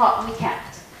same pot, and we can't.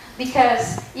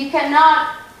 Because you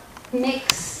cannot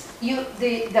mix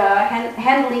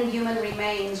handling human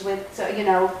remains with, you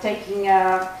know, taking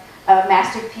a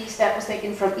masterpiece that was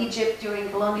taken from Egypt during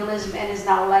colonialism and is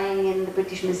now lying in the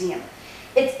British Museum.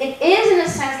 It is, in a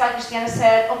sense, like Cristiana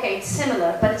said, okay, it's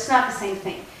similar, but it's not the same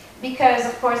thing. Because,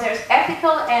 of course, there's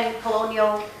ethical and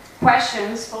colonial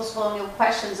questions, post-colonial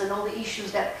questions, and all the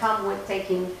issues that come with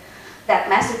taking that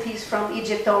masterpiece from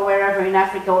Egypt or wherever in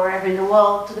Africa or wherever in the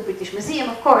world to the British Museum,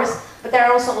 of course, but there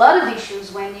are also a lot of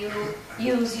issues when you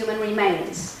use human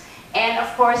remains. And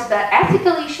of course, the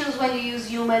ethical issues when you use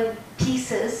human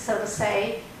pieces, so to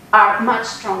say, are much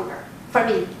stronger for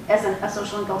me as a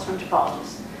social and cultural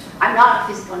anthropologist. I'm not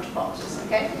a physical anthropologist,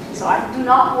 okay? So I do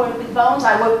not work with bones,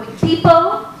 I work with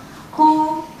people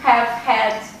who have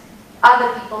had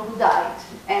other people who died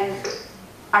and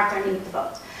are turning into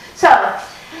bones. So,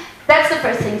 that's the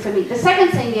first thing for me. The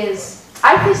second thing is,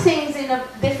 I see things in a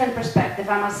different perspective,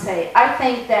 I must say. I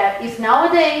think that if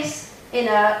nowadays, in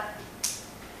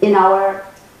our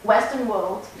Western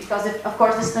world, because of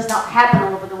course this does not happen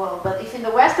all over the world, but if in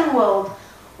the Western world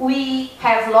we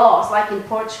have laws, like in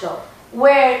Portugal,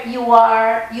 where you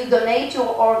donate your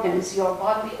organs, your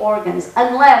bodily organs,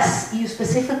 unless you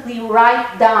specifically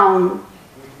write down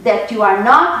that you are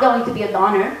not going to be a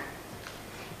donor,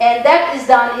 and that is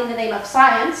done in the name of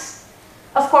science.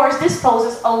 Of course, this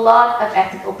poses a lot of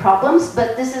ethical problems,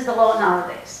 but this is the law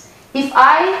nowadays. If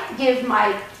I give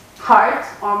my heart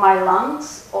or my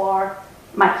lungs or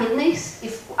my kidneys,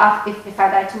 if I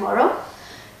die tomorrow,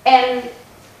 and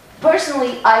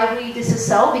personally I agree this is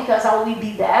so because I will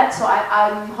be dead, so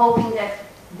I'm hoping that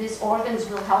these organs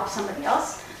will help somebody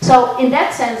else. So in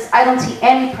that sense, I don't see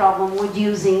any problem with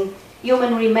using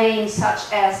human remains such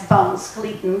as bones,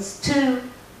 skeletons, to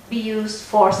be used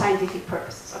for scientific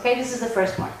purposes. Okay, this is the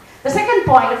first point. The second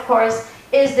point, of course,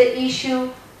 is the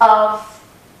issue of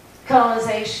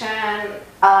colonization,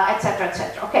 etc.,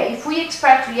 etc. Okay, if we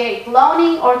expatriate,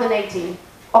 loaning or donating,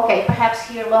 okay, perhaps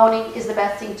here loaning is the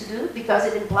best thing to do because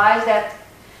it implies that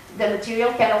the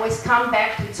material can always come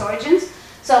back to its origins.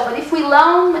 So, but if we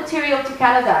loan material to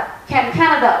Canada, can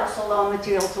Canada also loan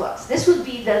material to us? This would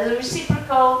be the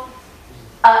reciprocal,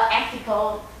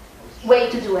 ethical way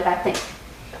to do it, I think.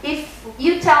 If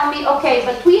you tell me, okay,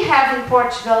 but we have in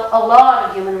Portugal a lot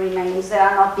of human remains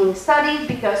that are not being studied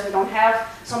because we don't have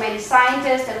so many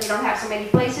scientists and we don't have so many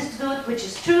places to do it, which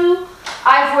is true.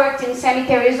 I've worked in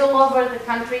cemeteries all over the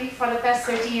country for the past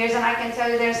 30 years, and I can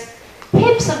tell you there's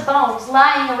heaps of bones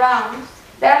lying around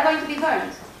that are going to be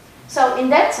burned. So in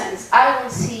that sense, I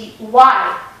don't see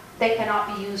why they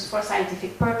cannot be used for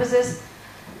scientific purposes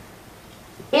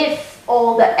if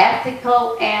all the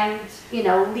ethical and, you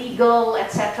know, legal,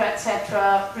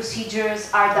 etc., procedures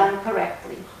are done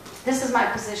correctly. This is my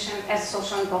position as a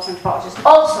social and cultural anthropologist.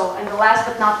 Also, and the last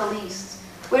but not the least,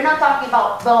 we're not talking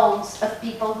about bones of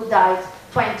people who died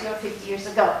 20 or 50 years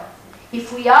ago.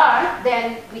 If we are,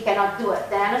 then we cannot do it.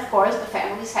 Then, of course, the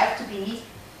families have to be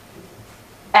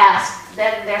asked.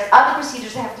 Then there's other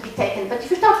procedures that have to be taken. But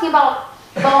if you're talking about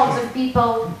bones of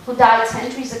people who died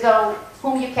centuries ago,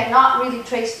 whom you cannot really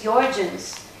trace the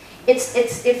origins, if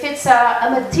it's a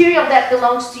material that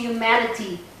belongs to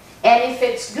humanity, and if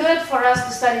it's good for us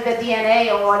to study the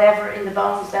DNA or whatever in the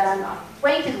bones that I'm not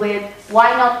acquainted with,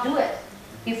 why not do it?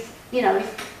 If, you know,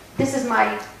 if this is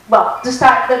my, well, to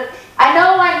start, I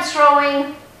know I'm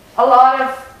throwing a lot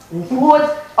of wood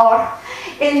or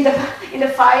in the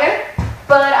fire,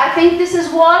 but I think this is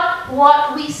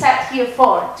what we sat here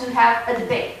for, to have a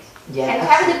debate. Yeah, and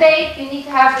have a debate, you need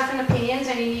to have different opinions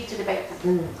and you need to debate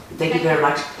them. Thank you very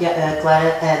much. Yeah,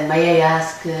 Clara, and may I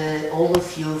ask all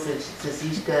of you,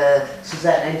 Francisca,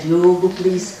 Susana, and Hugo,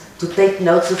 please, to take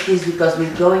notes of this because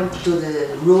we're going to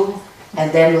the room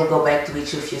and then we'll go back to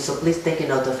each of you. So please take a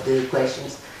note of the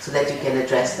questions so that you can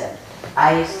address them.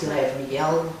 I still have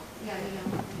Miguel.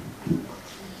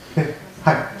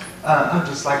 Hi. I'd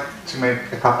just like to make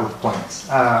a couple of points.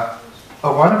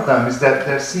 One of them is that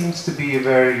there seems to be a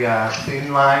very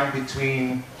thin line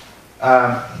between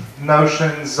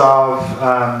notions of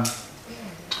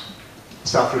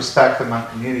self-respect among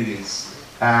communities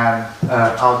and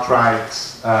outright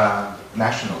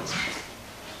nationalism.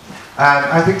 And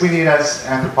I think we need, as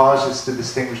anthropologists, to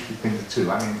distinguish between the two.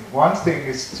 I mean, one thing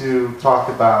is to talk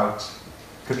about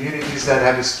communities that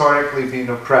have historically been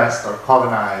oppressed or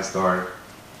colonized, or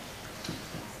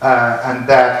and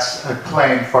that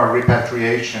claim for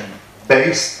repatriation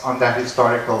based on that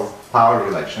historical power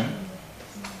relation.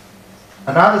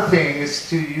 Another thing is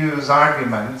to use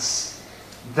arguments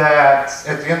that,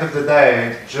 at the end of the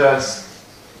day, just,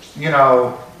 you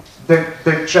know,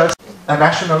 they're just a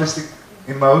nationalistic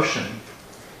emotion,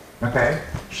 okay,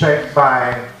 shaped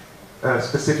by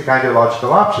specific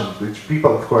ideological options, which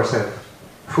people, of course, have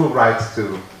full rights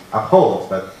to uphold,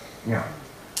 but, you know.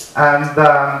 And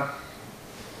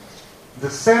the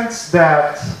sense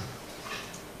that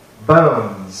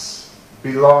bones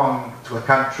belong to a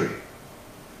country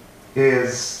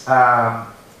is,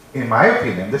 in my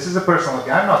opinion, this is a personal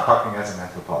opinion, I'm not talking as an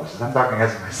anthropologist, I'm talking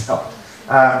as myself.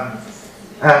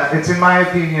 It's, in my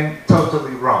opinion,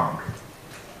 totally wrong.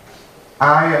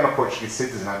 I am a Portuguese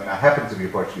citizen. I mean, I happen to be a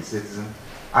Portuguese citizen.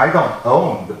 I don't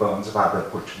own the bones of other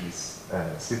Portuguese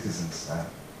citizens,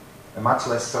 and much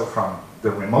less so from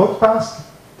the remote past,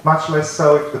 much less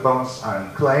so if the bones are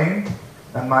unclaimed,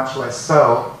 and much less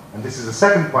so, and this is the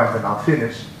second point, and I'll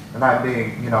finish, and I'm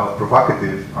being, you know,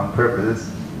 provocative on purpose.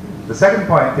 The second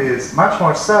point is much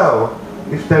more so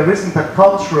if there isn't a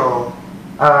cultural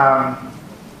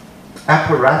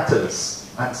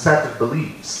apparatus and set of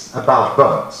beliefs about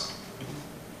bones,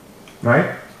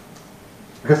 right?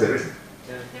 Because there isn't.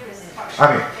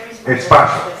 I mean, it's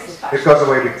partial. It goes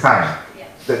away with time.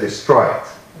 They destroy it.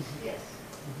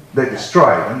 They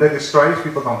destroy it, and they destroy it if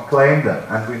people don't claim them,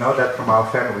 and we know that from our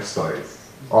family stories,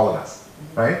 all of us,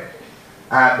 right?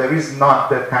 And there is not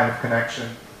that kind of connection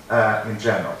in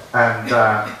general.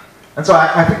 And so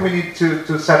I think we need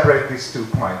to separate these 2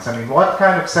 points. I mean, what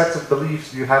kind of sets of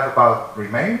beliefs do you have about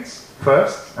remains,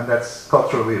 first, and that's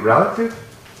culturally relative,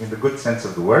 in the good sense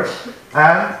of the word.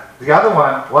 And the other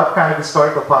one, what kind of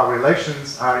historical power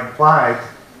relations are implied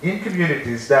in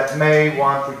communities that may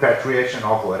want repatriation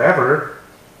of whatever,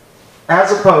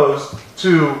 as opposed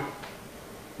to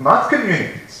not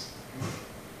communities,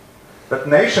 but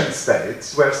nation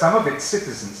states where some of its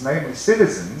citizens, namely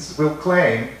citizens, will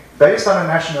claim, based on a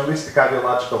nationalistic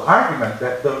ideological argument,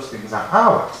 that those things are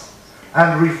ours,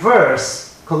 and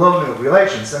reverse colonial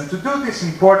relations. And to do this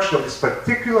in Portugal is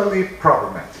particularly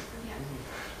problematic.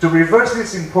 To reverse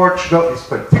this in Portugal is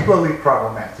particularly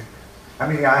problematic. I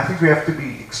mean, I think we have to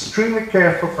be extremely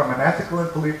careful from an ethical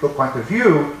and political point of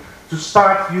view to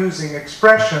start using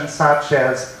expressions such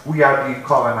as we are being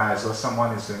colonized or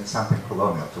someone is doing something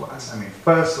colonial to us. I mean,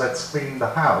 first let's clean the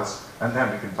house and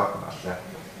then we can talk about that.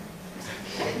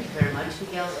 Thank you very much,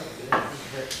 Miguel.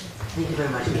 Thank you very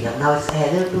much, Miguel. Now it's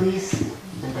Heather, please.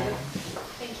 And then.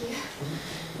 Thank you.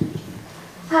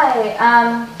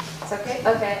 Hi. It's okay?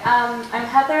 Okay. I'm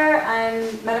Heather.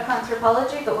 I'm medical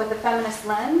anthropology, but with a feminist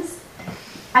lens.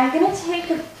 I'm going to take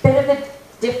a bit of a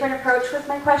different approach with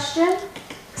my question,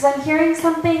 because I'm hearing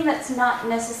something that's not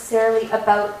necessarily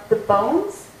about the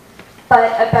bones,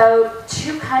 but about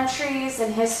 2 countries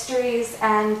and histories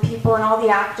and people and all the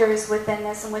actors within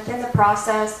this and within the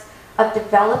process of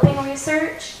developing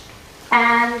research.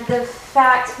 And the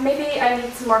fact, maybe I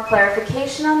need some more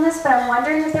clarification on this, but I'm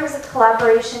wondering if there was a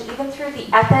collaboration even through the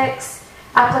ethics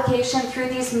application, through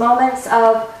these moments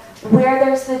of where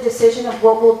there's the decision of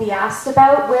what will be asked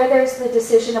about, where there's the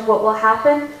decision of what will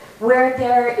happen, where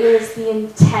there is the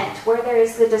intent, where there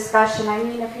is the discussion. I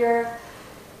mean, if you're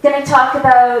going to talk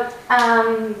about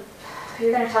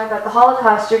the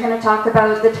Holocaust, you're going to talk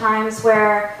about the times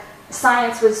where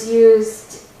science was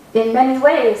used in many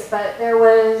ways, but it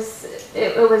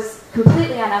was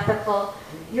completely unethical.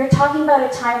 You're talking about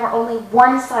a time where only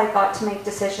one side got to make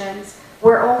decisions,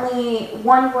 where only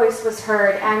one voice was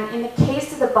heard, and in the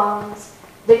case of the bones,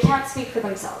 they can't speak for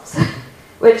themselves,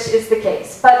 which is the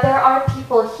case. But there are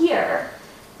people here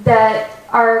that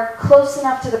are close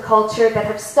enough to the culture, that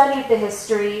have studied the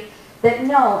history, that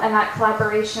know, and that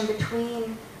collaboration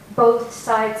between both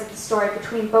sides of the story,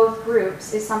 between both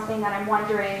groups, is something that I'm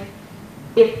wondering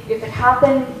if it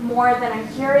happened more than I'm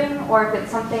hearing, or if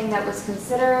it's something that was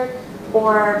considered,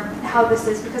 or how this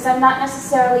is, because I'm not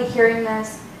necessarily hearing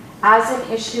this as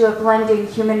an issue of blending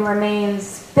human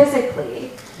remains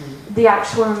physically, the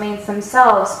actual remains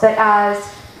themselves, but as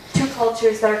 2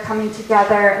 cultures that are coming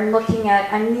together and looking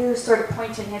at a new sort of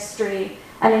point in history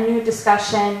and a new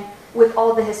discussion with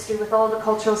all the history, with all the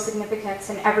cultural significance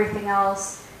and everything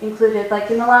else included.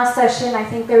 Like in the last session, I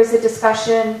think there was a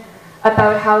discussion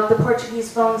about how the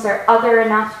Portuguese bones are other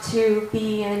enough to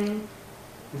be in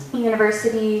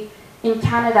university in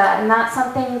Canada, and that's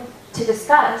something to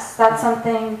discuss. That's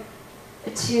something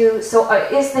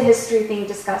is the history being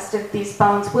discussed of these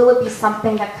bones? Will it be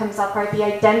something that comes up? Are the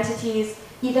identities,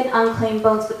 even unclaimed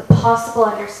bones, with the possible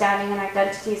understanding and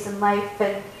identities in life,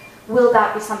 and will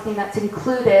that be something that's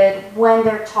included when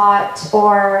they're taught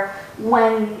or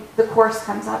when the course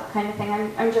comes up, kind of thing?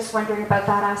 I'm just wondering about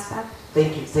that aspect.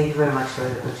 Thank you very much for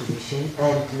the contribution.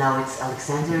 And now it's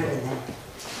Alexander, and then...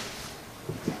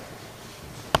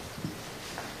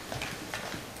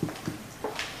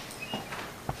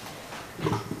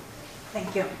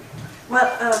 Thank you.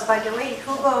 Well, by the way,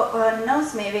 Hugo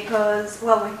knows me because,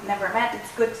 well, we've never met.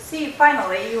 It's good to see you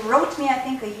finally. You wrote me, I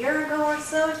think, a year ago or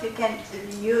so, if you can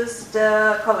use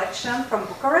the collection from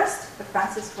Bucharest, the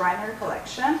Francis Reiner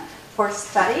collection, for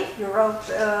study. You wrote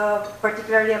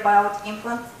particularly about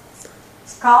implant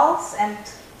skulls and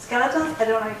skeletons. I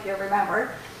don't know if you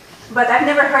remember, but I've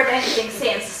never heard anything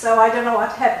since, so I don't know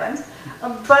what happened.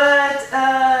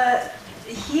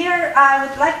 Here I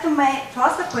would like to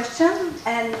ask a question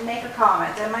and make a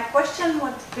comment. And my question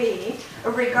would be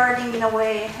regarding, in a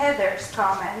way, Heather's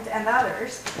comment and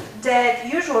others,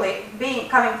 that usually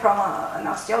coming from an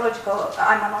osteological,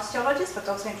 I'm an osteologist, but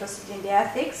also interested in the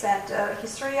ethics and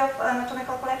history of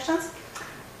anatomical collections.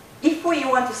 If we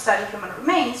want to study human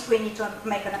remains, we need to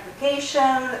make an application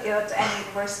at any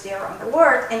university around the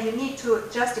world, and you need to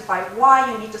justify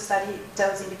why you need to study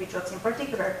those individuals in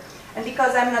particular. And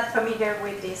because I'm not familiar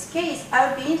with this case,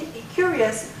 I would be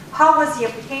curious, how was the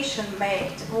application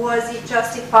made? Was it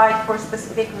justified for a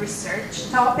specific research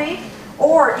topic?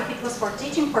 Or if it was for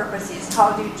teaching purposes,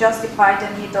 how do you justify the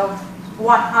need of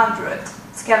 100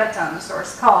 skeletons or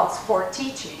skulls for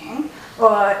teaching?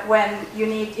 When you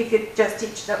need, if you just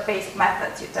teach the basic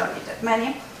methods, you don't need that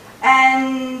many.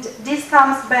 And this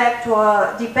comes back to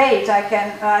a debate. I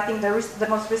think the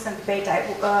most recent debate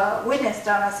I witnessed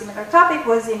on a similar topic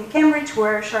was in Cambridge,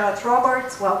 where Charlotte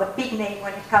Roberts, well, the big name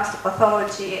when it comes to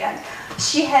pathology, and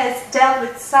she has dealt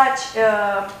with such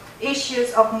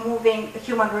issues of moving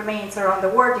human remains around the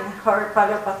world in her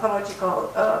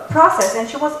paleopathological process, and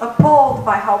she was appalled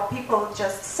by how people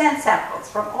just send samples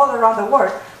from all around the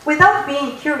world without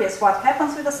being curious what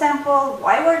happens with the sample,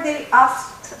 why were they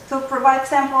asked to provide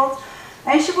samples,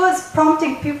 and she was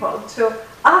prompting people to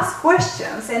ask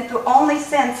questions and to only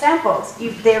send samples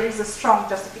if there is a strong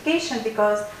justification,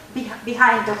 because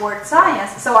behind the word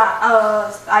science, so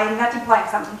I'm not implying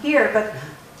something here, but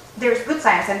there's good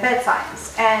science and bad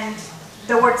science, and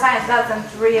the word science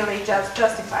doesn't really just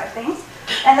justify things.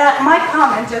 And my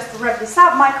comment, just to wrap this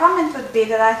up, my comment would be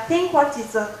that I think what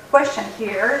is the question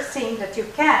here, seeing the two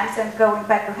camps and going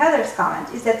back to Heather's comment,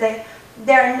 is that the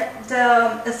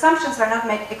assumptions are not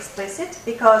made explicit,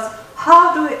 because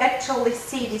how do we actually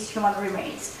see these human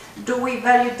remains? Do we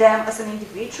value them as an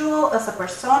individual, as a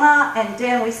persona, and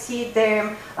then we see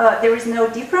them, there is no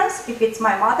difference if it's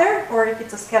my mother or if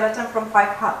it's a skeleton from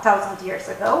 5,000 years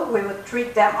ago? We would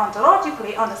treat them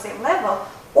ontologically on the same level,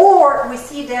 or we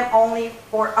see them only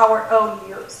for our own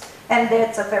use. And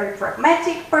that's a very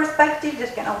pragmatic perspective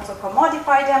that can also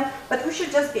commodify them, but we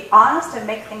should just be honest and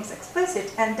make things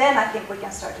explicit, and then I think we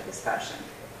can start a discussion.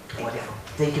 Wonderful.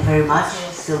 Thank you very much.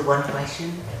 Still one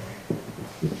question.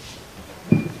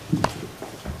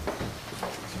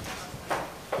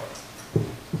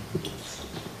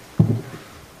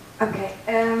 Okay,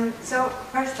 so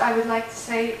first I would like to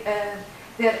say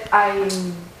that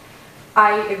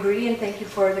I agree, and thank you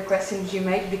for the questions you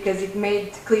made, because it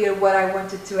made clear what I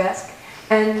wanted to ask.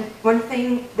 And one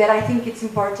thing that I think it's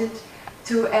important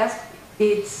to ask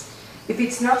is, if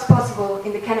it's not possible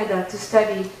in Canada to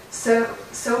study so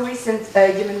recent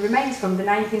human remains from the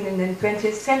 19th and then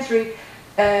 20th century,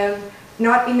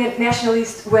 not in a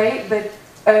nationalist way, but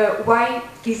why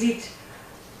is it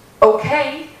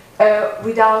okay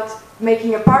without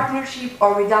making a partnership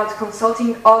or without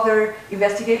consulting other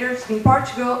investigators in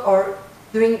Portugal, or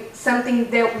doing something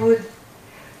that would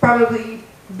probably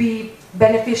be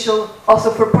beneficial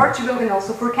also for Portugal and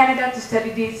also for Canada to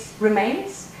study these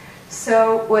remains?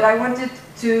 So what I wanted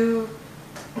to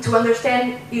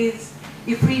understand is,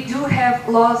 if we do have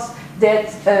laws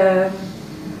that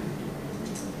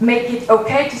make it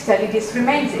okay to study these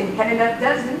remains and Canada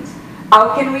doesn't,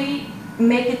 how can we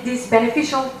make it this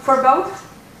beneficial for both,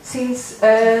 since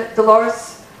the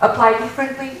laws apply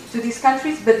differently to these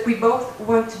countries, but we both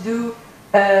want to do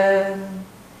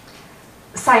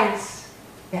science.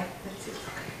 Yeah, that's it.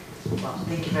 Well,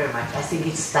 thank you very much. I think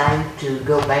it's time to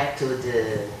go back to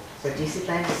the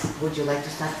participants. Would you like to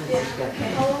start, Francesca?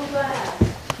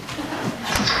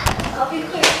 I'll be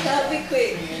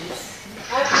quick.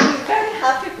 I'm very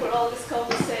happy for all this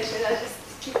conversation. I just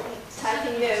keep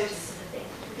typing notes.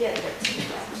 Yeah, two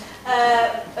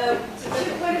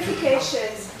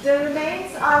clarifications. The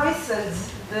remains are recent.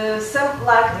 Some,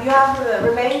 like, you have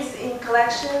remains in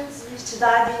collections which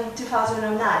died in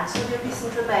 2009, so they're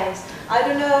recent remains. I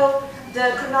don't know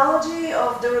the chronology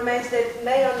of the remains that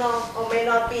may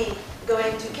not be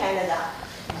going to Canada.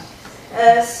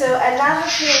 So another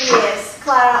thing is,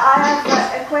 Clara, I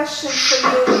have a question for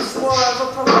you. It's more of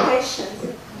a provocation.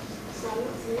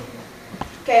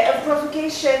 Okay, a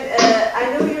provocation.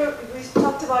 I know we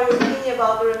talked about your opinion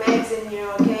about the remains, and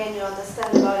you're okay and you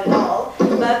understand about it all.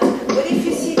 But what if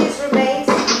you see these remains?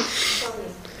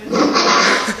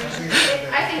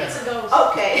 I think it's a ghost.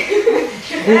 Okay.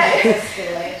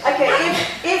 Okay.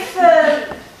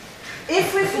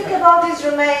 If we think about these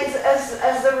remains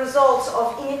as the result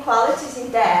of inequalities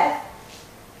in death,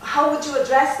 how would you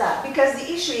address that? Because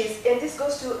the issue is, and this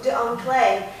goes to the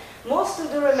unclaimed, most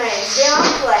of the remains, they are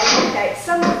unclaimed, okay.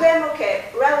 Some of them, okay,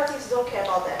 relatives don't care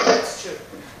about them, that's true.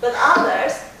 But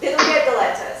others, they don't get the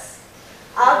letters.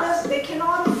 Others, they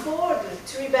cannot afford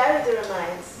to rebury the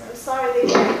remains. I'm sorry, they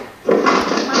can't.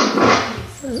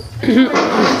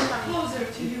 Closer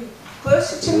to you.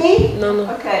 Closer to me? No.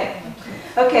 Okay.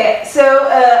 Okay, so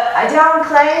they are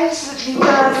unclaimed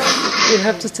because... You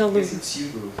have to tell them. It's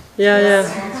Hugo. Yeah.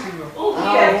 Oh,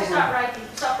 okay. Stop writing.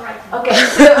 Okay,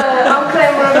 so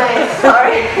unclaimed remains,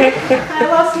 sorry. I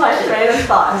lost my train of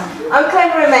thought.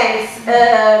 Unclaimed remains,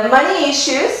 money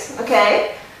issues,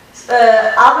 okay.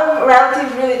 Other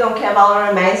relatives really don't care about the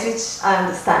remains, which I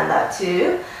understand that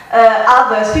too.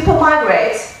 Others, people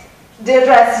migrate, the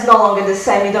address is no longer the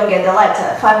same, you don't get the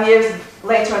letter. 5 years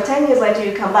later or 10 years later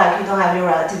you come back, you don't have your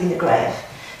relative in the grave.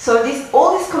 So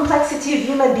all this complexity of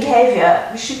human behavior,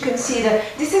 we should consider.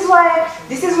 This is why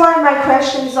my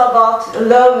question is about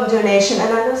loan donation,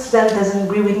 and I know Susana doesn't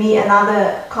agree with me and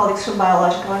other colleagues from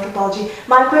biological anthropology.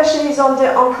 My question is on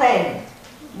the unclaimed.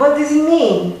 What does it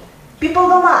mean? People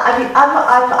don't know. I mean,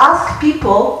 I've asked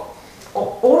people,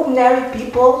 ordinary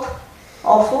people,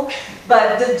 awful,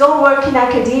 but that don't work in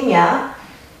academia,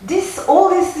 all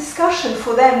this discussion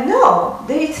for them, no,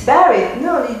 it's buried.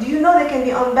 No, do you know they can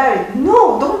be unburied?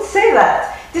 No, don't say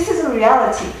that. This is a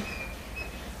reality.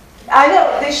 I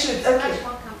know they should. It's okay. much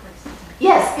more complex.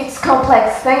 Yes, it's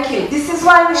complex. Thank you. This is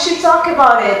why we should talk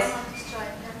about it.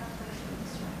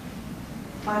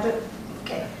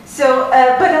 Okay. So,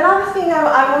 but another thing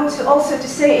I want to also to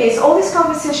say is all this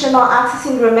conversation on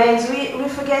accessing remains, we're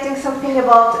forgetting something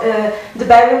about the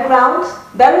burial ground.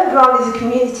 Burial ground is a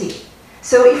community.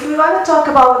 So if we want to talk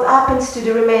about what happens to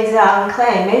the remains that are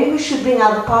unclaimed, maybe we should bring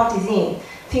other parties in.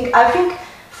 I think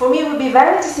for me it would be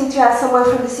very interesting to have someone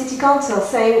from the city council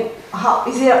saying,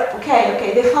 is it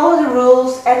okay, they follow the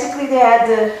rules, ethically they had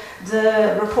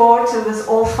the report, it was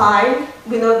all fine.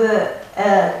 We know the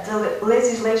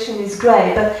legislation is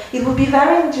great, but it would be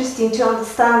very interesting to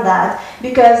understand that,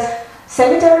 because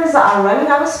cemeteries are running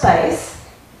out of space,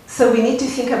 so we need to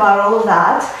think about all of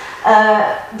that.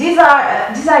 These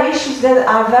are issues that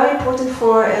are very important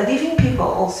for living people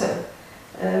also.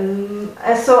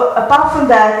 And so apart from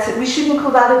that, we should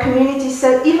include other communities,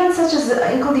 even such as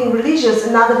including religious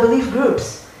and other belief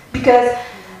groups, because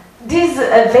this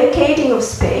vacating of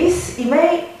space, it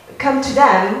may come to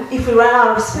them if we run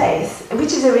out of space,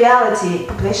 which is a reality.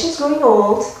 Population is growing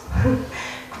old,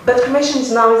 but cremation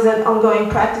now is an ongoing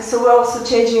practice, so we're also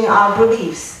changing our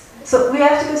beliefs. So we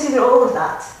have to consider all of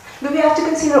that. But we have to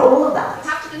consider all of that. We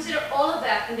have to consider all of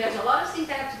that, and there's a lot of things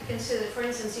that have to be considered. For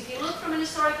instance, if you look from an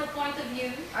historical point of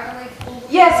view, I don't know if Hugo...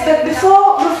 Yes, but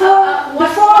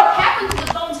what happened to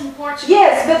the bones in Portugal?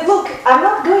 Yes, but look, I'm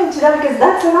not going to that because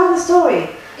that's another story.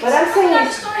 What I'm saying another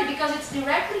is... story because it's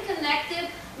directly connected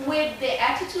with the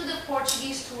attitude of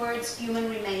Portuguese towards human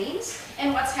remains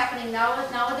and what's happening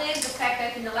nowadays, the fact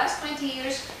that in the last 20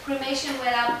 years, cremation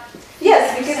went up.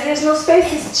 Yes, because there's no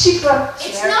space, it's cheaper.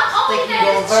 It's not only that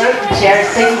it's cheaper.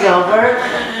 Chairs taking over.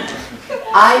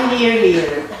 I hear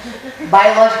here,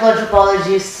 biological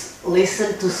anthropologists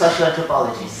listen to social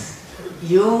anthropologists.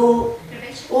 You,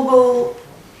 Hugo,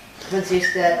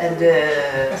 Francesca, and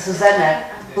Susana,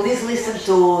 please listen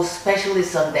to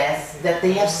specialists on death, that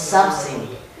they have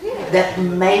something that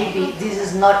maybe this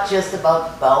is not just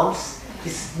about bones,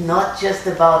 it's not just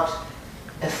about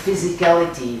a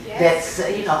physicality. That's,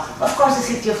 of course the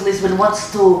city of Lisbon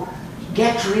wants to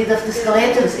get rid of the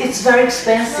skeletons. It's very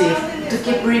expensive to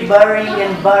keep reburying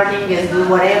and burning and do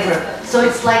whatever. So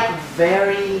it's like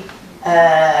very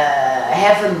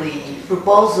heavenly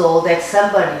proposal that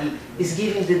somebody is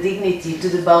giving the dignity to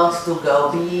the bones to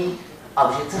go be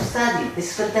objects of study.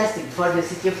 It's fantastic for the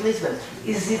city of Lisbon.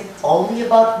 Is it only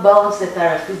about bones that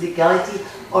are a physicality,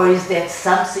 or is that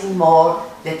something more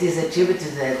that is attributed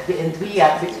to that? And we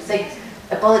are, take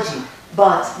apology,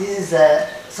 but this is a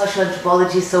social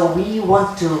anthropology, so we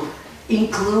want to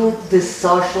include the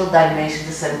social dimension,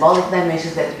 the symbolic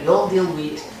dimensions that we all deal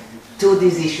with to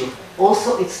this issue.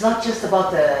 Also, it's not just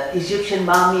about the Egyptian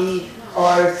mummy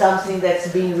or something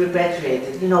that's being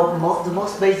repatriated. You know, the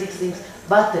most basic things,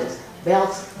 buttons,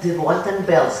 belts, the wonton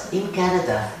belts in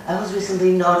Canada. I was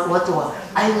recently in Ottawa.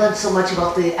 I learned so much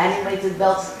about the animated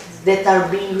belts that are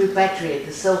being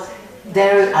repatriated. So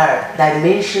there are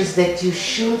dimensions that you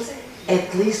should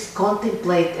at least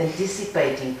contemplate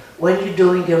anticipating when you're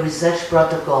doing a research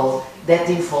protocol that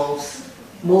involves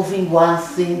moving one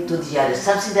thing to the other.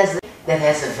 Something that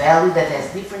has a value, that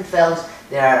has different values.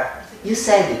 There are, you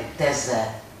said it, there's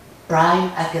a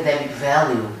prime academic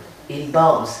value in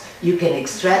bones. You can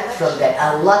extract from that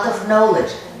a lot of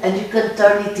knowledge and you can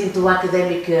turn it into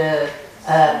academic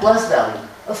plus value.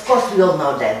 Of course, we all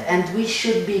know that, and we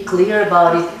should be clear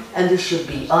about it, and we should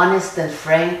be honest and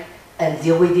frank and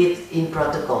deal with it in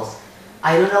protocols.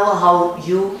 I don't know how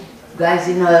you guys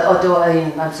in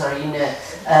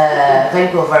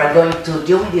Vancouver are going to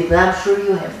deal with it, but I'm sure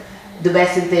you have the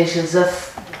best intentions of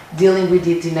dealing with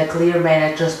it in a clear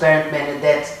manner, transparent manner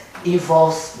that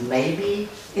involves maybe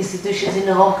institutions in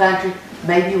the home country,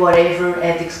 maybe whatever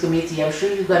ethics committee. I'm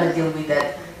sure you're going to deal with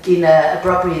that in an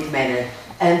appropriate manner.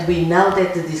 And we know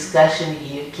that the discussion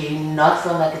here came not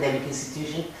from academic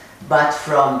institution, but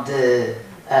from the,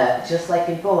 just like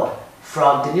in Poland,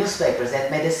 from the newspapers that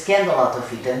made a scandal out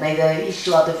of it and made an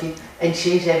issue out of it and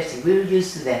changed everything. We're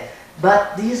used to that.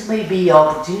 But this may be an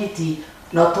opportunity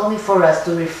not only for us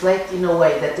to reflect in a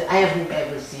way that I haven't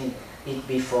ever seen it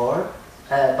before,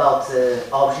 about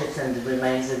objects and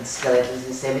remains and skeletons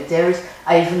in cemeteries.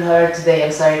 I even heard today,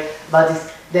 I'm sorry about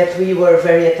this, that we were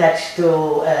very attached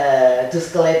to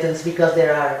skeletons because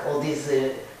there are all these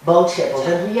bone chapels.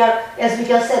 And we are, as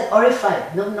Miguel said,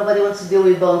 horrified. Nobody wants to deal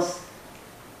with bones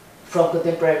from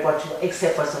contemporary Portugal,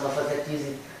 except for some of us that use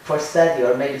it for study,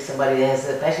 or maybe somebody that has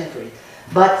a passion for it.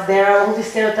 But there are all these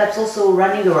stereotypes also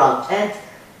running around, and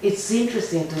it's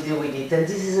interesting to deal with it, and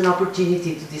this is an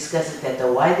opportunity to discuss it at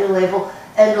a wider level,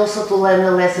 and also to learn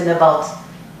a lesson about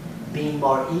being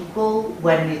more equal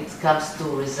when it comes to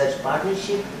research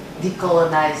partnership,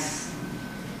 decolonize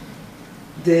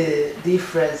the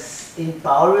difference in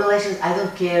power relations. I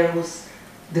don't care who's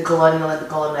the colonial and the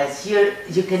colonized. Here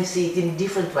you can see it in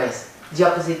different ways, the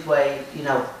opposite way, you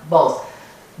know, both.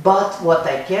 But what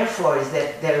I care for is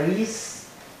that there is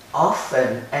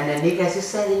often an unequal, as you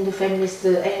said in the feminist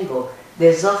angle,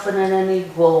 there's often an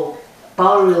unequal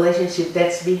power relationship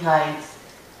that's behind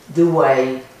the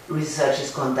way research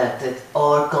is conducted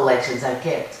or collections are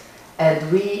kept.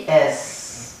 And we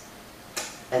as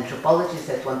anthropologists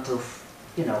that want to,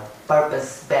 you know,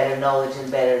 purpose better knowledge and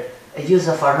better use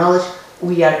of our knowledge,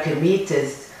 we are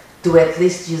committed to at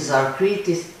least use our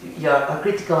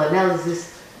critical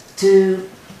analysis to,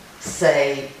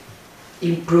 say,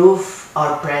 improve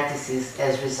our practices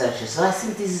as researchers. So I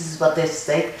think this is what at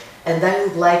stake, and I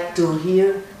would like to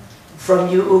hear from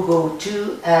you, Hugo,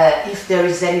 too, if there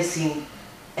is anything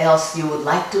else you would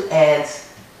like to add,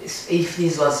 if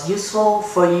this was useful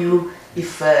for you,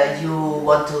 if you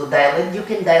want to dialogue. You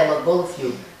can dialogue, both of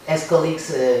you, as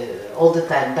colleagues all the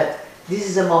time, but this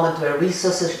is a moment where we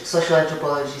social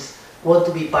anthropologists want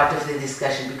to be part of the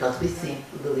discussion because we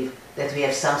believe that we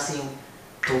have something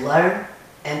to learn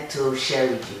and to share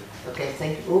with you. Okay,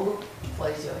 thank you. Hugo,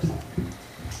 what is yours?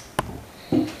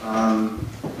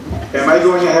 Am I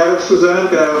going ahead of Susana?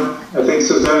 I think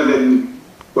Susana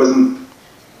wasn't.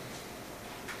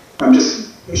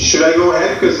 Should I go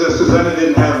ahead? Because Susana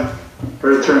didn't have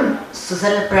her turn.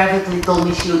 Susana privately told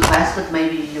me she would pass, but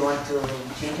maybe you want to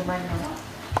change your mind now?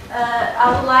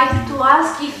 I would like to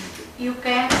ask if you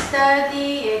can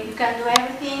study, you can do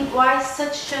everything, why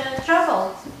such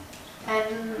trouble?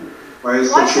 And why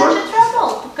such a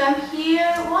trouble to come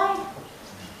here? Why?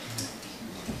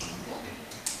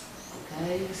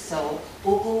 Okay, so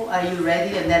Hugo, are you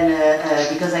ready? And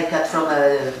then, because I cut from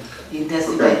a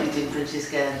intensive debate between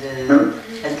Francesca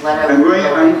and Clara, I will go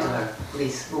right to her.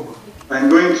 Please, Hugo. I'm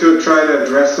going to try to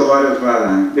address a lot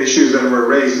of issues that were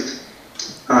raised.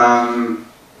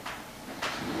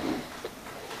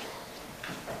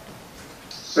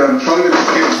 So I'm probably going to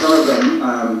skip some of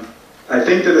them. I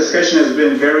think the discussion has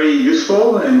been very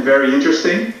useful and very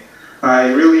interesting.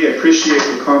 I really appreciate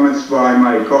the comments by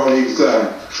my colleagues,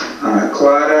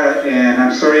 Clara, and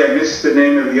I'm sorry I missed the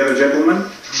name of the other gentleman.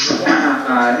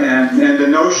 And the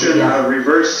notion of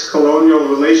reverse colonial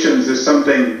relations is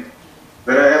something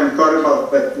that I haven't thought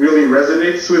about but really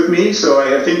resonates with me. So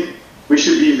I think we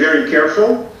should be very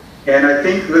careful. And I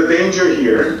think the danger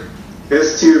here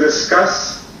is to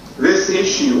discuss this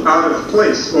issue out of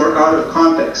place or out of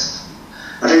context.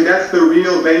 I think that's the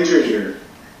real danger here.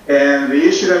 And the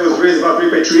issue that was raised about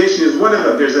repatriation is one of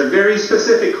them. There's a very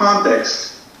specific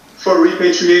context for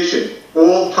repatriation.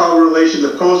 Old power relations,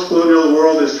 the post-colonial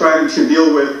world is trying to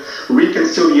deal with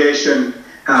reconciliation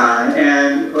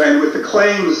and with the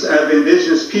claims of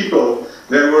indigenous people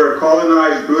that were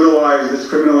colonized, brutalized,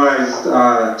 discriminalized,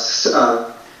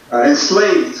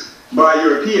 enslaved by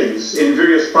Europeans in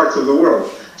various parts of the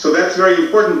world. So that's very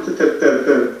important to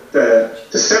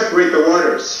separate the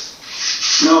waters.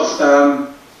 Now,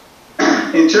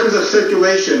 in terms of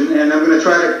circulation, and I'm going to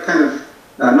try to kind of,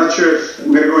 I'm not sure if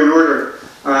I'm going to go in order,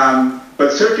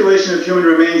 but circulation of human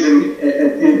remains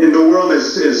in the world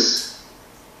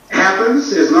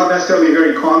happens, is not necessarily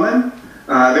very common.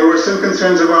 There were some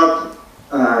concerns about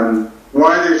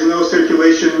why there's no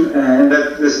circulation, and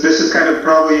that this is kind of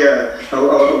probably a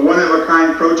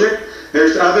one-of-a-kind project.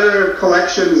 There's other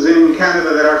collections in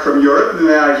Canada that are from Europe and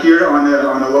that are here on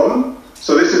a loan,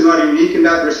 so this is not unique in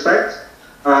that respect.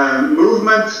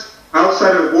 Movement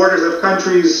outside of borders of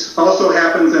countries also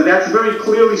happens, and that's very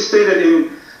clearly stated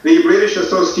in the British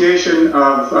Association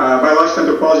of Biological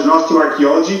Anthropology and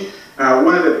Osteoarchaeology.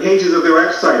 One of the pages of their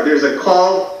website, there's a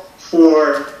call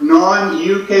for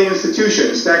non-UK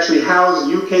institutions to actually house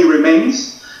UK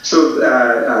remains. So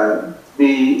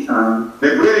the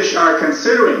British are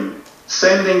considering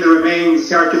sending the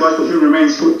remains, archaeological human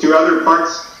remains, to other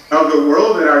parts of the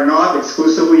world that are not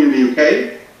exclusively in the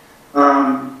UK.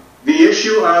 The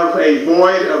issue of a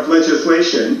void of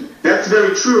legislation, that's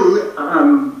very true.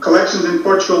 Collections in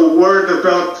Portugal were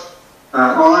developed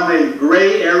on a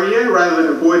gray area rather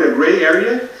than avoid a gray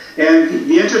area. And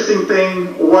the interesting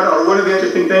thing, one of the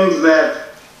interesting things that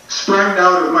sprang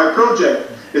out of my project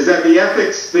is that the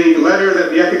letter that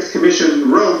the Ethics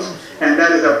Commission wrote, and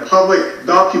that is a public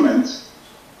document,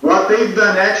 what they've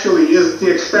done actually is to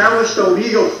establish the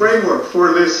legal framework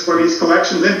for these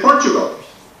collections in Portugal.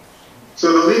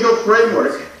 So the legal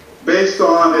framework, based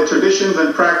on the traditions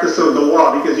and practice of the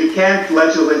law, because you can't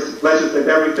legislate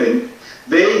everything,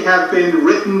 they have been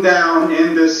written down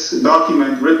in this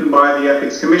document written by the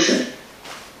Ethics Commission.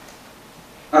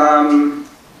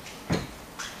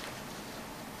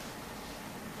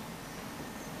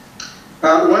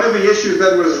 One of the issues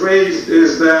that was raised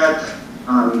is that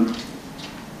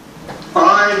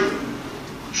I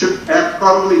should have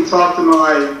probably talked to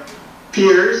my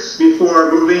peers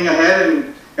before moving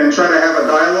ahead and try to have a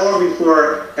dialogue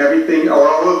before everything or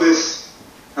all of this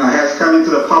has come into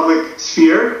the public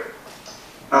sphere.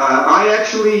 I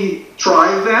actually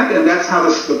tried that, and that's how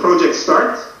the project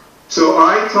starts. So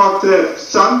I talked to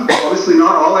some, obviously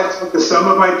not all, I talked to some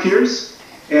of my peers,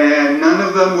 and none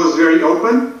of them was very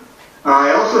open.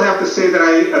 I also have to say that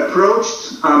I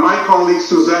approached my colleague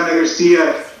Susana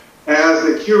Garcia as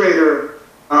the curator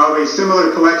of a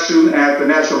similar collection at the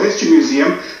Natural History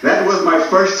Museum. That was my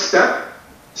first step.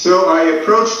 So I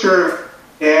approached her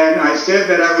and I said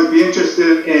that I would be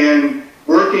interested in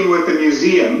working with the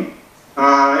museum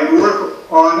and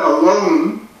work on a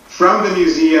loan from the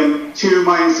museum to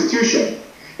my institution.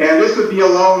 And this would be a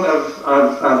loan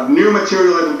of new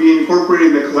material that would be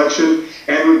incorporated in the collection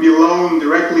and would be loaned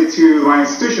directly to my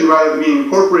institution rather than being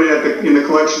incorporated in the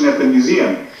collection at the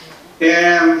museum.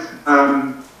 And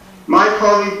my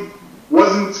colleague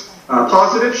wasn't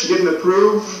positive. She didn't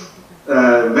approve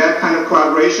that kind of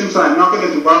collaboration, so I'm not going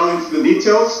to dwell into the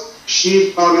details.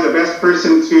 She's probably the best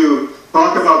person to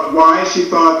talk about why she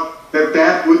thought that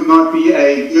that would not be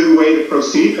a good way to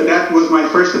proceed. But that was my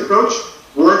first approach.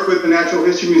 Work with the Natural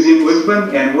History Museum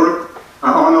Lisbon and work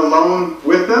on a loan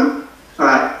with them.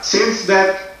 Since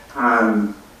that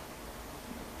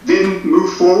didn't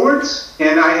move forward,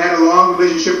 and I had a long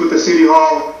relationship with the City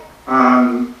Hall,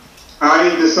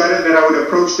 I decided that I would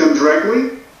approach them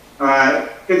directly. I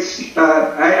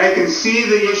can see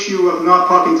the issue of not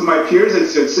talking to my peers.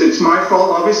 It's my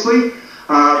fault, obviously.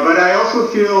 But I also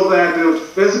feel that the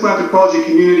physical anthropology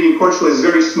community in Portugal is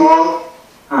very small,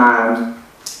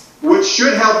 which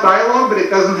should help dialogue, but it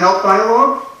doesn't help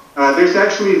dialogue. There's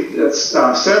actually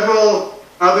several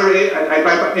other,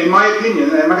 in my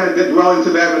opinion, I'm not going to dwell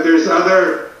into that, but there's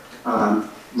other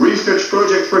research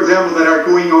projects, for example, that are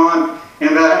going on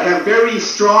and that have very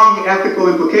strong ethical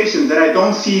implications that I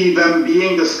don't see them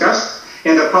being discussed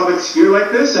in the public sphere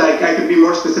like this. I could be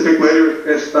more specific later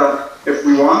if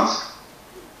we want.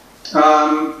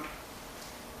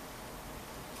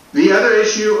 The other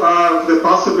issue of the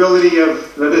possibility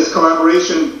of this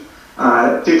collaboration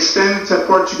to extend to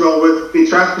Portugal with the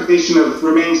transportation of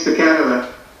remains to Canada,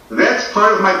 that's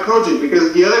part of my project,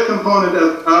 because the other component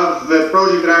of the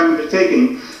project that I'm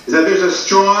undertaking is that there's a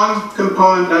strong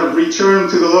component of return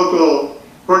to the local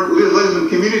Lisbon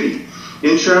community.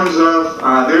 in terms of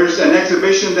there's an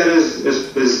exhibition that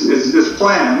is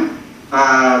planned,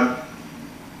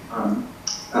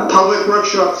 public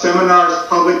workshops, seminars,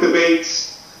 public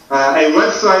debates, a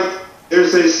website.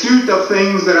 There's a suite of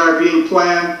things that are being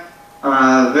planned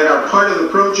that are part of the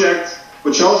project,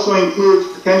 which also includes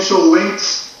potential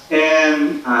links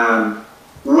and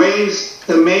ways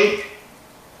to make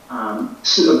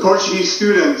Portuguese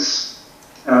students,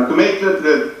 to make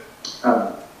to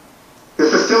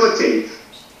facilitate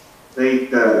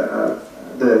the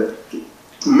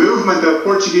movement of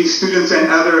Portuguese students and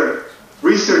other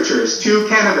researchers to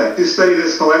Canada to study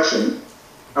this collection.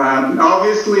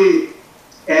 Obviously,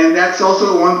 and that's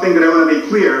also one thing that I want to make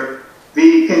clear,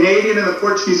 the Canadian and the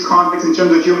Portuguese context in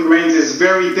terms of human remains is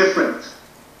very different.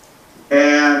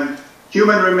 And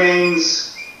human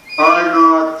remains are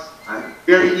not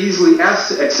very easily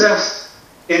accessed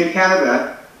in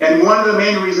Canada. And one of the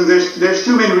main reasons, there's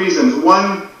two main reasons.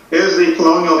 One is the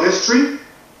colonial history.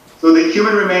 So the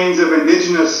human remains of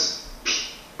indigenous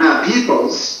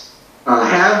peoples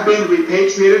have been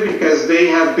repatriated because they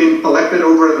have been collected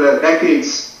over the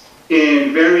decades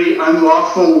in very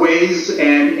unlawful ways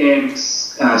and in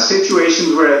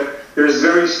situations where there's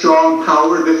very strong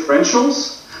power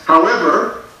differentials.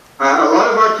 However, a lot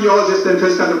of archaeologists and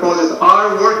physical anthropologists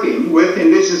are working with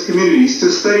indigenous communities to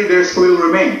study their skeletal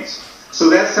remains. So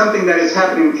that's something that is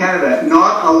happening in Canada.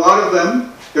 Not a lot of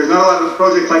them. There's not a lot of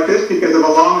projects like this because of a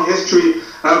long history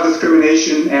of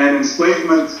discrimination and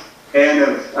enslavement and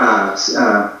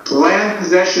of land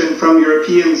possession from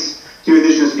Europeans to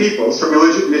indigenous peoples, from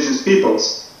indigenous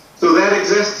peoples. So that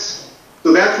exists.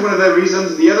 So that's one of the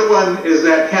reasons. The other one is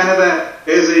that Canada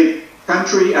is a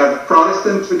country of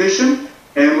Protestant tradition,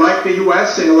 and like the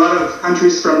US and a lot of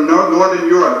countries from Northern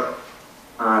Europe,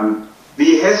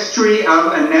 the history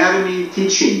of anatomy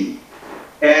teaching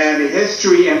and the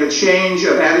history and the change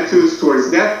of attitudes towards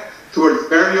death, towards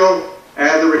burial,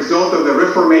 as a result of the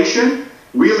Reformation,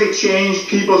 really changed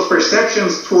people's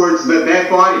perceptions towards the dead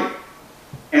body.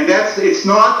 And it's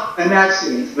not an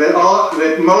accident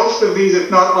that most of these, if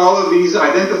not all of these,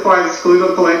 identified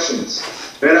skeletal collections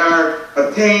that are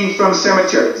obtained from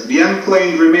cemeteries, the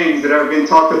unclaimed remains that have been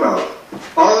talked about.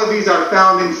 All of these are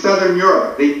found in Southern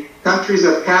Europe, the countries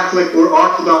of Catholic or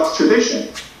Orthodox tradition.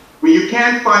 You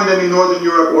can't find them in Northern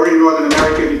Europe or in Northern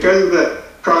America because of the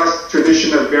Protestant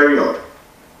tradition of burial.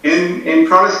 In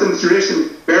Protestant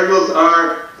tradition, burials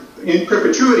are in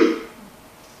perpetuity,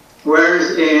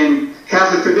 whereas in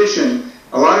Catholic tradition,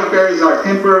 a lot of burials are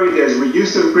temporary. There's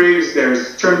reuse of graves,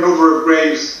 there's turnover of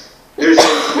graves. There's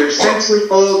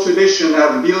century-old tradition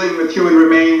of dealing with human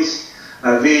remains,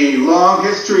 the long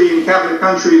history in Catholic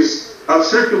countries of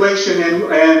circulation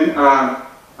and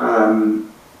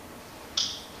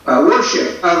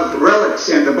worship of relics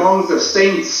and the bones of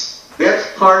saints.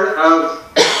 That's part of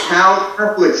how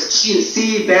Catholics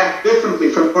see that differently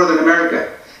from Northern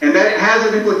America. And that has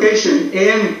an implication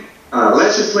in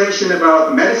legislation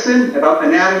about medicine, about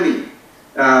anatomy.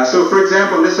 So, for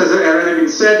example, this has already been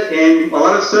said, in a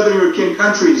lot of Southern European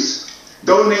countries,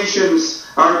 donations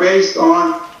are based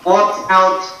on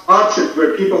opt-out options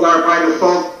where people are by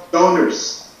default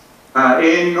donors.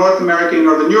 In North America and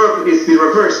Northern Europe, it's the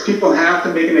reverse. People have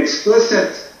to make an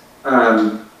explicit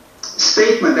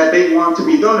statement that they want to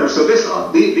be donors. So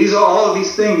all of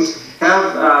these things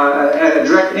have a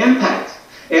direct impact.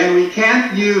 And we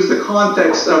can't use the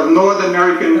context of North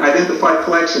American identified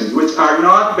collections, which are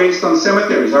not based on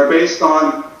cemeteries, are based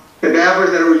on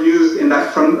cadavers that were used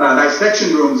from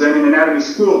dissection rooms and in anatomy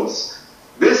schools.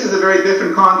 This is a very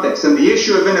different context, and the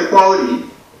issue of inequality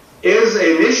is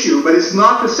an issue, but it's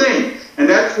not the same. And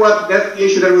that's the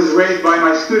issue that was raised by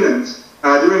my students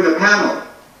during the panel.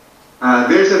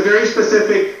 There's a very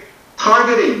specific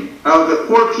targeting of the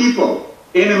poor people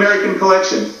in American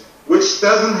collections, which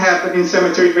doesn't happen in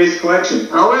cemetery-based collections.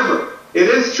 However, it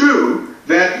is true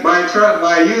that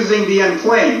by using the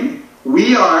unclaimed,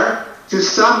 we are, to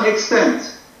some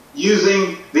extent,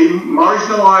 using the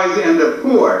marginalized and the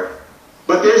poor.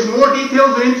 But there's more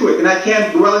details into it, and I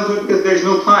can't dwell into it because there's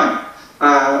no time.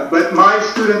 But my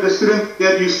student, the student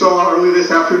that you saw earlier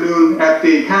this afternoon at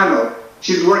the panel,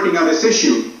 she's working on this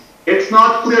issue. It's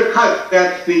not clear-cut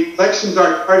that the collections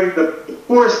are targeting the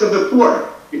poorest of the poor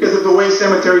because of the way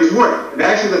cemeteries work. And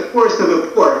actually, the poorest of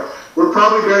the poor were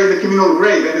probably buried in the communal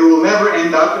grave, and it will never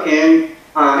end up in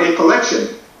a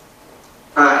collection.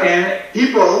 And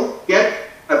people get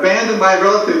abandoned by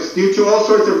relatives due to all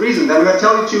sorts of reasons. I'm going to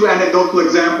tell you two anecdotal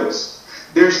examples.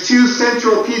 There's two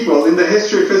central people in the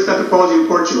history of physical anthropology in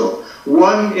Portugal.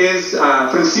 One is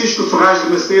Francisco Ferraz de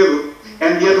Macedo,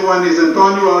 and the other one is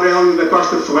António Aurélio da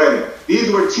Costa Ferreira.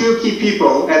 These were two key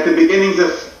people at the beginnings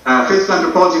of physical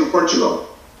anthropology in Portugal.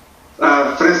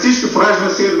 Francisco,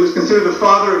 who is considered the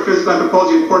father of physical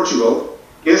anthropology in Portugal,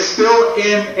 is still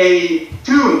in a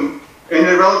tomb in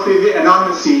a relatively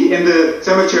anonymously in the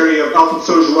cemetery of Alto de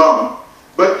São João.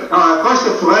 But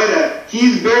Costa Ferreira,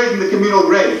 he's buried in the communal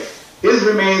grave. His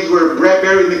remains were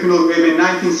buried in the communal grave in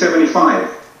 1975.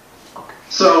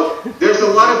 So there's a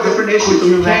lot of different issues.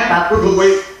 You can't prove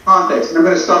away context. And I'm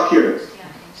going to stop here.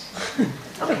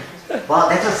 Okay. Well,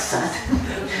 that was sad.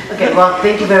 Okay, well,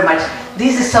 thank you very much.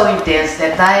 This is so intense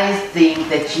that I think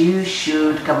that you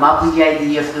should come up with the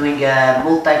idea of doing a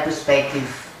multi-perspective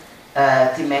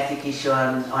thematic issue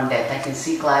on that. I can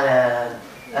see Clara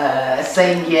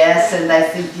saying yes, and I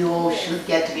think you all should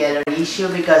get together an issue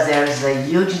because there is a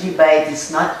huge debate.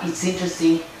 It's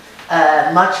interesting,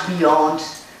 much beyond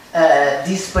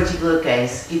this particular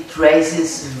case. It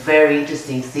raises very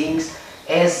interesting things.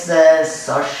 As a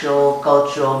social,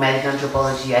 cultural, medical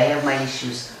anthropology, I have my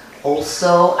issues.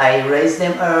 Also, I raised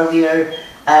them earlier.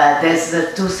 There's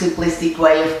a too simplistic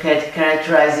way of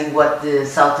characterizing what the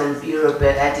Southern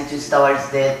European attitudes towards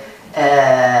that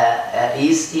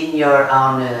is in your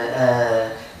own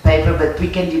paper, but we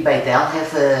can debate. I'll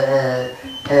have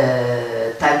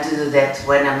time to do that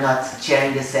when I'm not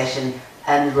chairing the session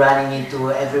and running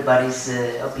into everybody's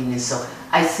opinions. So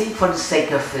I think for the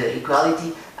sake of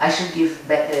equality, I should give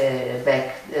back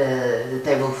the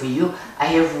table for you. I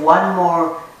have one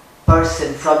more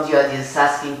person from the audience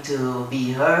asking to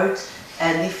be heard,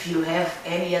 and if you have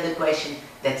any other question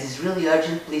that is really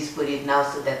urgent, please put it now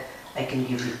so that I can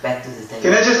give it back to the table.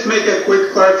 Can I just make a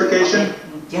quick clarification?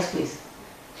 Okay. Yes, please.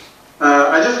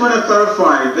 I just want to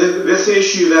clarify this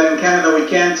issue that in Canada we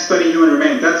can't study human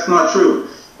remains. That's not true.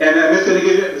 And I'm just going to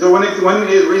give you, so one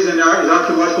reason is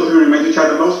archaeological human remains, which are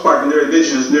the most part, and they're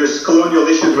indigenous. There's colonial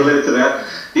issues related to that.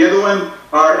 The other one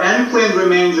are unclaimed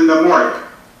remains in the morgue.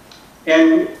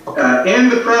 And in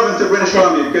the province of British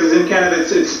Columbia, because in Canada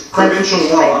it's provincial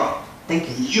law, thank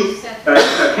you.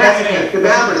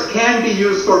 Cadavers can be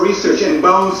used for research and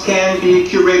bones can be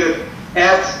curated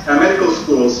at medical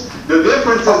schools. The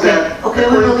difference is that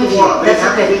according to law, they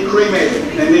have to be cremated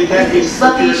and they can't be It's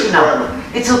not the issue now.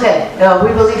 It's okay.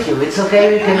 We believe you. It's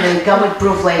okay. We can come with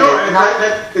proof later. No,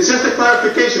 it's just a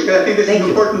clarification because I think this is an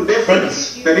important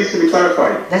difference that needs to be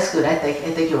clarified. That's good. I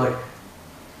take your word.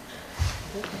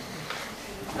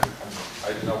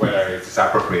 I don't know whether it's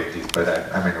appropriate, but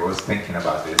I mean, I was thinking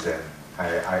about this, and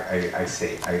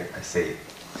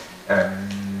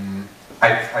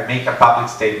I make a public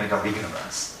statement of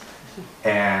ignorance,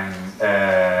 and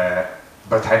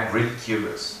but I'm really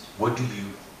curious. What do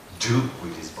you do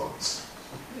with these bones?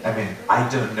 I mean, I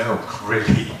don't know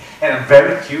really, and I'm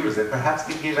very curious. And perhaps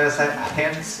can give us a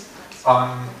hint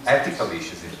on ethical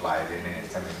issues implied in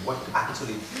it. I mean, what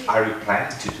actually are you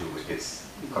planning to do with this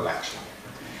collection?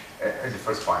 The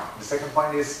first point. The second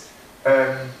point is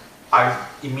I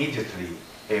immediately,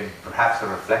 perhaps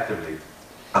reflectively,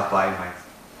 apply my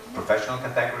professional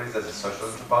categories as a social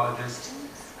anthropologist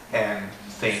and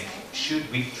think, should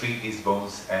we treat these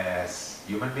bones as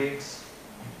human beings?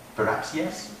 Perhaps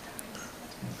yes.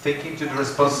 Thinking to the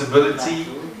responsibility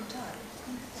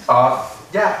of,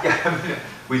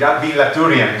 without being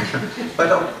Laturian, but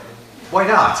why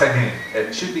not? I mean,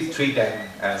 should we treat them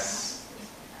as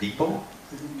people?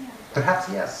 Perhaps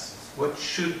yes. What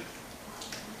should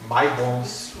my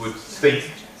bones would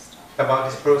think about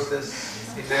this process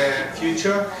in the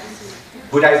future?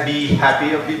 Would I be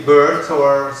happy of being burned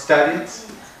or studied?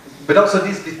 But also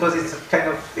this because it's a kind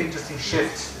of interesting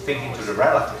shift thinking to the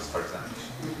relatives, for example.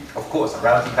 Of course, a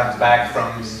relative comes back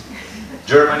from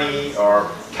Germany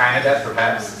or Canada,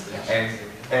 perhaps,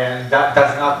 and that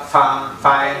does not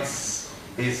find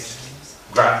his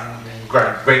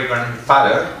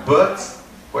great-grandfather, but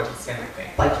what can we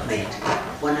think? Point made.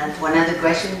 One other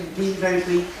question, be very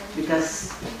brief,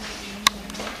 because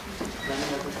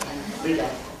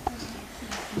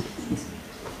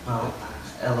well,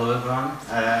 hello everyone.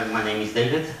 My name is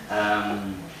David.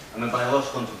 I'm a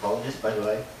biological anthropologist, by the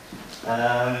way.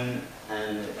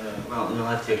 Well, you'll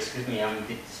have to excuse me. I'm a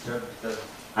bit disturbed because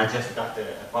I just got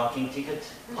a parking ticket.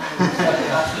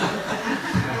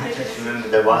 I just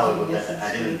remembered a while ago that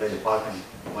I didn't pay the parking.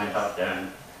 Went out there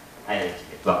and I had a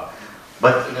ticket. Well,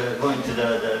 but going to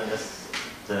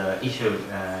the issue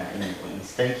in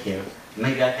stake here,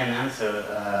 maybe I can answer.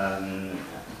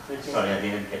 Sorry, I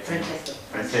didn't get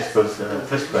Francesco's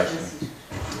first question.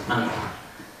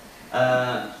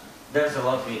 There's a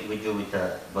lot we do with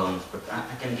the bones, but I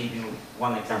can give you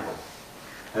one example.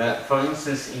 For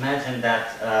instance, imagine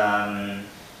that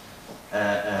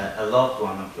a loved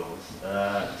one of yours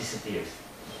disappears,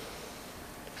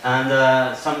 and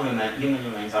some human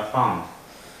remains are found.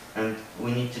 and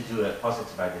we need to do a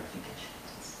positive identification.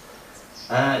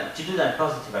 To do that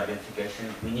positive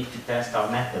identification, we need to test our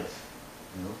methods,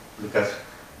 you know, because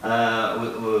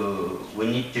we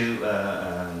need to,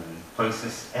 for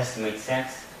instance, estimate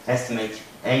sex, estimate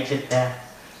age at death,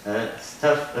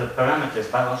 parameters,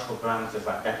 biological parameters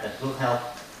like that, that will help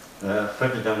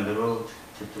further down the road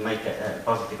to make a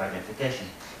positive identification.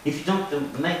 If you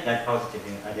don't make that positive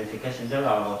identification, there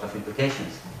are a lot of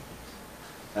implications.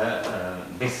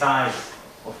 Besides,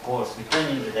 of course,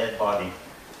 returning the dead body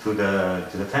to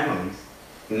the families,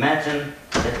 imagine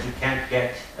that you can't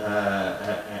get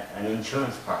an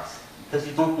insurance price because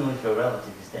you don't know if your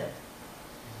relative is dead.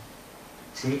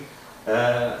 See?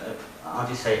 How do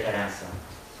you say herança?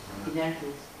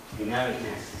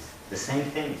 Inheritance. The same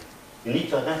thing. You need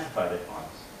to identify that part.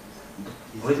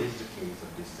 Is this the case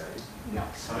of this study? No.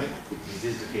 Sorry? Is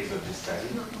this the case of this study?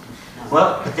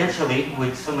 Well, potentially,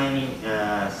 with so many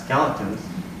skeletons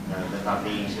that are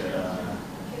being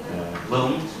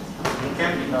cloned, we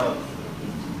can develop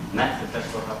methods that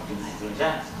will help to do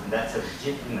that. And that's a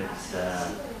legitimate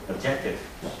objective.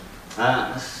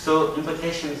 So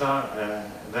implications are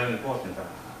very important.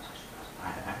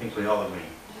 I think we all agree.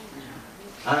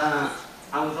 I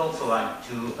would also like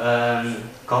to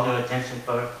call your attention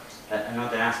for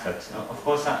another aspect. Of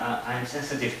course, I am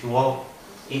sensitive to all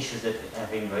issues that have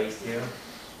been raised here.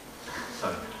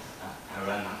 Sorry, I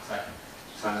ran outside,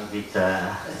 so I'm a bit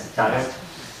tired.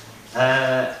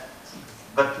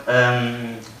 But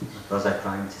what was I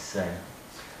trying to say?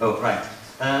 Oh, right.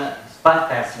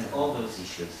 Bypassing all those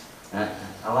issues,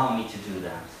 allow me to do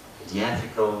that. The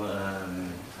ethical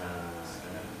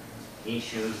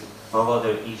issues or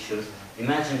other issues.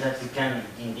 Imagine that we can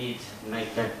indeed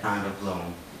make that kind of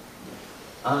loan.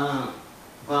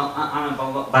 Well, I'm a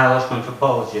biological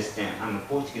anthropologist, and I'm a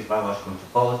Portuguese biological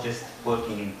anthropologist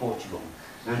working in Portugal.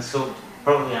 And so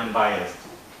probably I'm biased,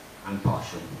 I'm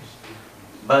partial.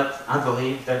 But I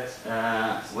believe that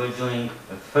we're doing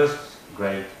a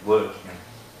first-grade work here.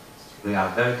 We are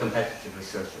very competitive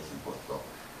researchers in Portugal.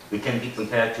 We can be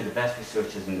compared to the best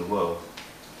researchers in the world.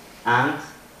 And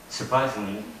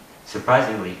surprisingly,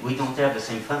 we don't have the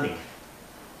same funding.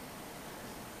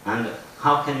 And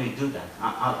how can we do that?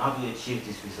 How do we achieve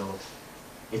these results?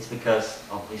 It's because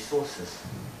of resources.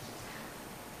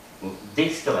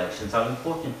 These collections are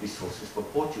important resources for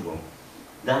Portugal.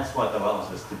 That's what allows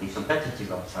us to be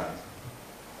competitive outside.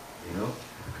 You know,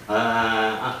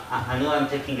 I know I'm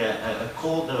taking a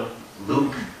colder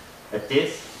look at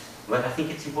this, but I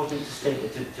think it's important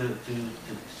to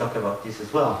talk about this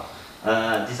as well.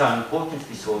 These are important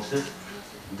resources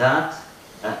that,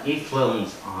 if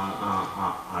loans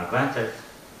are granted,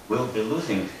 we'll be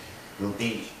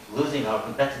losing our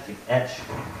competitive edge.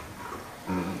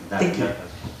 Thank you.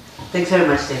 Thanks very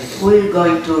much, David. We're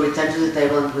going to return to the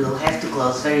table and we'll have to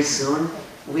close very soon.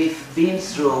 We've been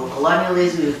through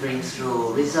colonialism, we've been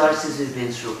through resources, we've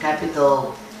been through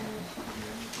capital,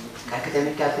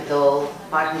 academic capital,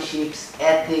 partnerships,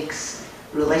 ethics,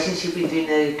 relationship between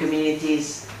the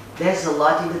communities. There's a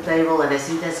lot in the table, and I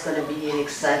think that's going to be an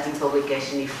exciting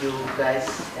publication if you guys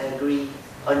agree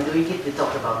on doing it. We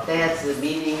talk about that, the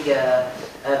meaning,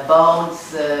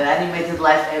 bones, animated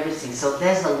life, everything. So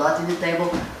there's a lot in the table.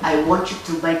 I want you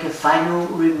to make a final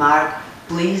remark.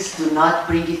 Please do not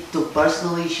bring it to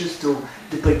personal issues, to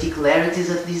the particularities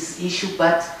of this issue,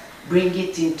 but bring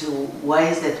it into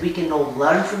ways that we can all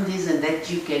learn from this and that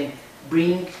you can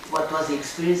bring what was the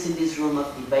experience in this room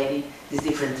of debating these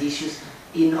different issues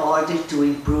in order to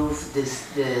improve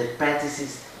the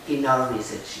practices in our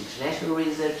research, international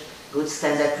research, good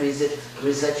standard research,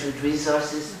 research with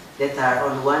resources that are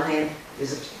on one hand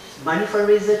money for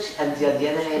research and on the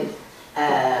other hand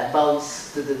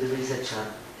bounds to the research on.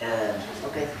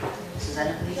 Okay,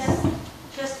 Susana, please. Yes.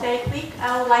 Just very quick,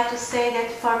 I would like to say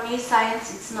that for me science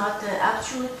is not an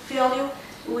absolute value.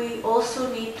 We also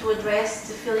need to address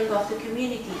the feeling of the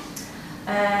community.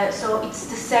 So it's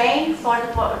the same for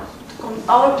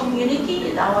our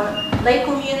community, our lay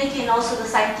community, and also the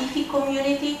scientific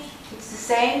community. It's the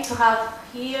same to have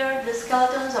here the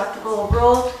skeletons or to go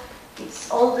abroad. It's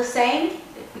all the same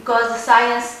because the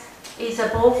science is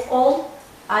above all.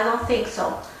 I don't think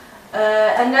so.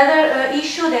 Another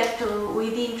issue that we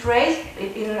didn't raise,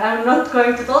 I'm not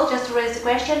going to talk, just to raise the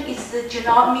question, is the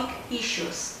genomic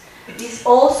issues. This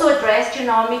also address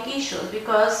genomic issues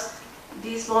because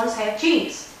these bones have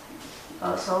genes.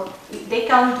 So they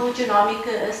can do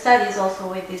genomic studies also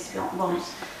with these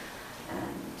bones.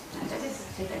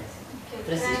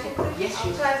 Francisca? Yes,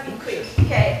 I'll try to be quick.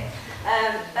 Okay.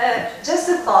 Just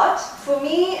a thought. For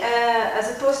me, as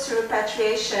opposed to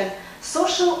repatriation,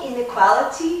 social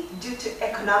inequality due to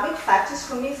economic factors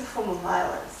for me is a form of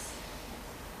violence.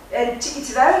 And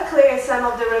it's very clear in some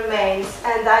of the remains,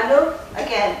 and I know,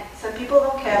 again, some people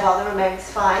don't care about the remains,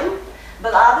 fine,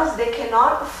 but others, they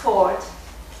cannot afford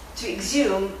to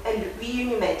exhume and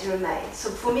reanimate the remains. So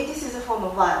for me, this is a form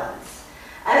of violence.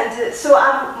 And so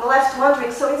I'm left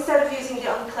wondering, so instead of using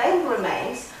the unclaimed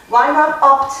remains, why not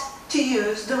opt to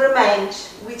use the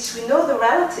remains, which we know the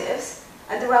relatives,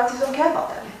 and the relatives don't care about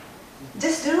them?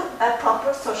 Just do a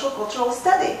proper social cultural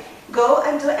study. Go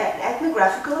and do an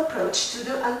ethnographical approach to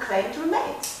the unclaimed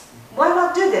remains. Why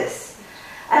not do this?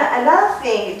 Another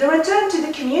thing, the return to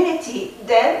the community,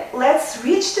 then let's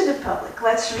reach to the public,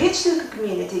 let's reach to the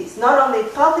communities, not only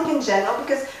public in general,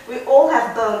 because we all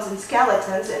have bones and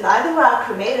skeletons, and either we are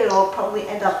cremated or probably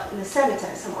end up in a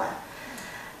cemetery somewhere.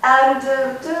 And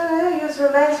use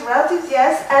remains of relatives,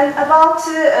 yes. And about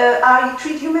are you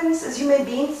treat humans as human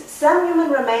beings? Some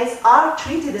human remains are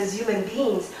treated as human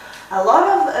beings. A lot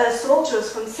of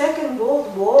soldiers from Second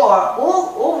World War,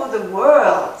 all over the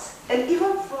world, and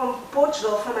even from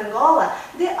Portugal, from Angola,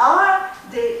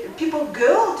 people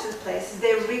go to places,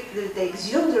 they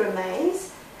exhume the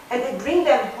remains, and they bring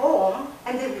them home,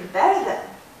 and they bury them.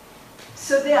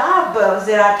 So there are bones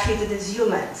that are treated as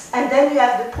humans. And then you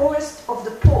have the poorest of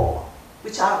the poor,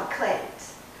 which are unclaimed.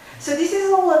 So this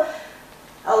is all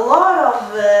a lot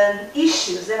of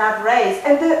issues that I've raised.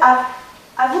 And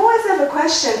I've always had a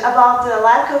question about the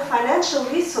lack of financial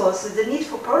resources, the need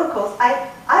for protocols.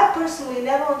 I personally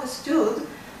never understood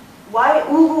why,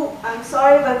 Hugo, I'm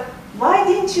sorry, but why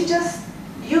didn't you just,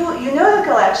 you know the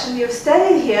collection, you've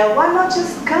studied here, why not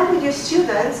just come with your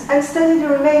students and study the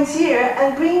remains here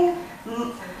and bring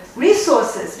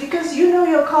resources? Because you know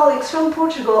your colleagues from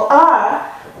Portugal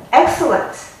are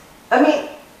excellent. I mean,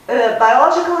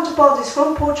 biological anthropologists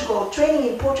from Portugal,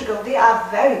 training in Portugal, they are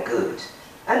very good.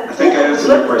 And I think I answered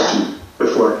your question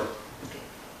before.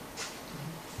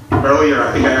 Earlier,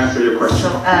 I think I answered your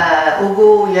question. So,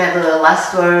 Hugo, you have the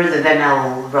last word, and then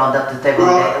I'll round up the table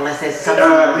unless there's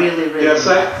something really yes,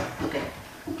 okay.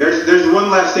 There's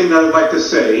one last thing that I would like to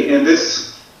say, and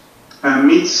this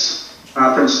meets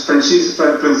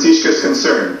Francesca's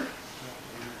concern.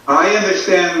 I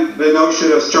understand the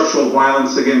notion of structural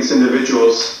violence against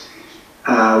individuals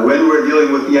when we're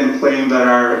dealing with the unclaimed that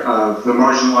are the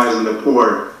marginalized and the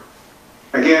poor.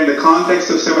 Again, the context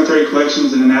of cemetery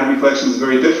collections and anatomy collections is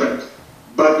very different,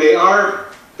 but they are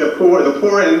the poor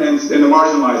and the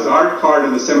marginalized are part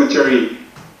of the cemetery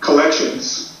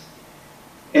collections.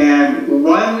 And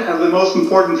one of the most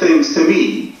important things to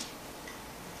me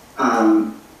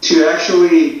to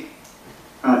actually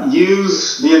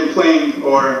use the unclaimed,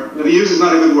 or use is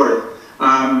not a good word,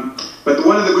 but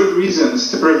one of the good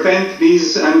reasons to prevent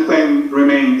these unclaimed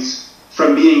remains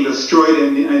from being destroyed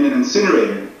in an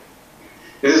incinerator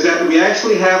is that we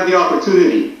actually have the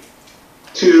opportunity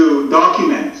to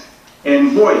document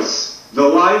and voice the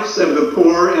lives of the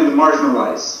poor and the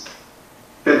marginalized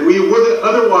that we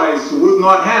otherwise would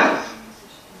not have.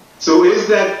 So is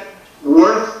that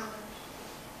worth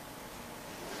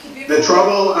the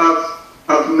trouble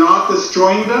of not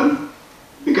destroying them?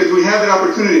 Because we have the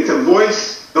opportunity to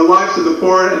voice the lives of the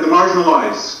poor and the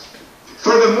marginalized.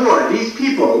 Furthermore, these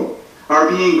people are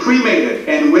being cremated,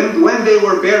 and when they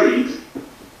were buried,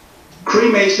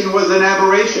 cremation was an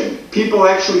aberration. People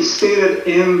actually stated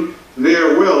in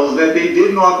their wills that they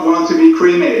did not want to be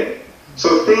cremated.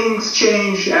 So things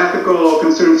change, ethical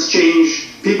concerns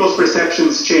change, people's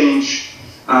perceptions change,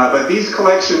 but these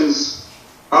collections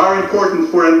are important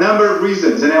for a number of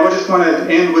reasons, and I just want to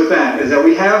end with that, is that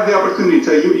we have the opportunity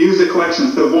to use the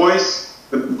collections to voice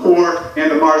the poor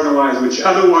and the marginalized, which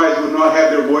otherwise would not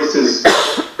have their voices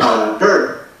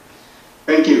heard.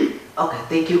 Thank you. Okay,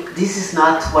 thank you. This is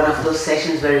not one of those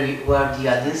sessions where the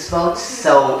audience votes,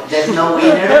 so there's no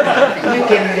winner. You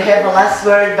can have a last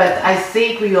word, but I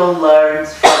think we all learned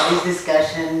from this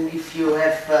discussion. If you're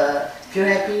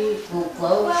happy, we'll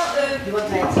close. Well, you want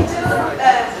to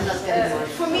add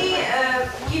for me,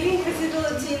 giving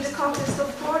visibility in the context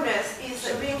of poorness is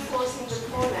reinforcing the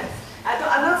poorness.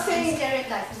 I'm not saying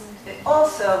stereotypes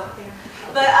also,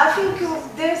 but I think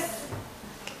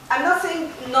I'm not saying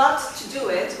not to do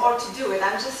it or to do it.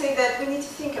 I'm just saying that we need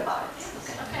to think about it.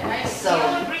 Okay. So we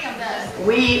all agree on that.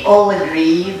 We all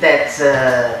agree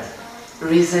that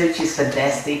research is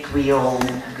fantastic. We all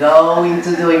go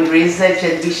into doing research,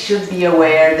 and we should be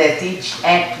aware that each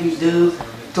act we do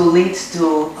to lead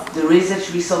to the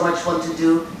research we so much want to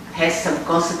do has some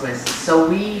consequences.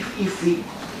 So if we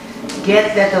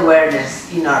get that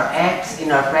awareness in our acts,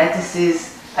 in our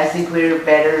practices, I think we're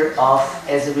better off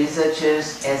as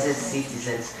researchers, as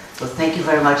citizens. So thank you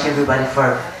very much, everybody,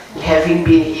 for having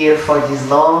been here for this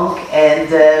long, and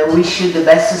wish you the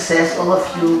best success, all of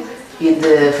you, in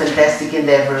the fantastic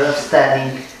endeavor of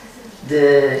studying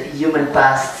the human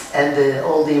past and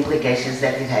all the implications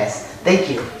that it has. Thank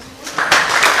you.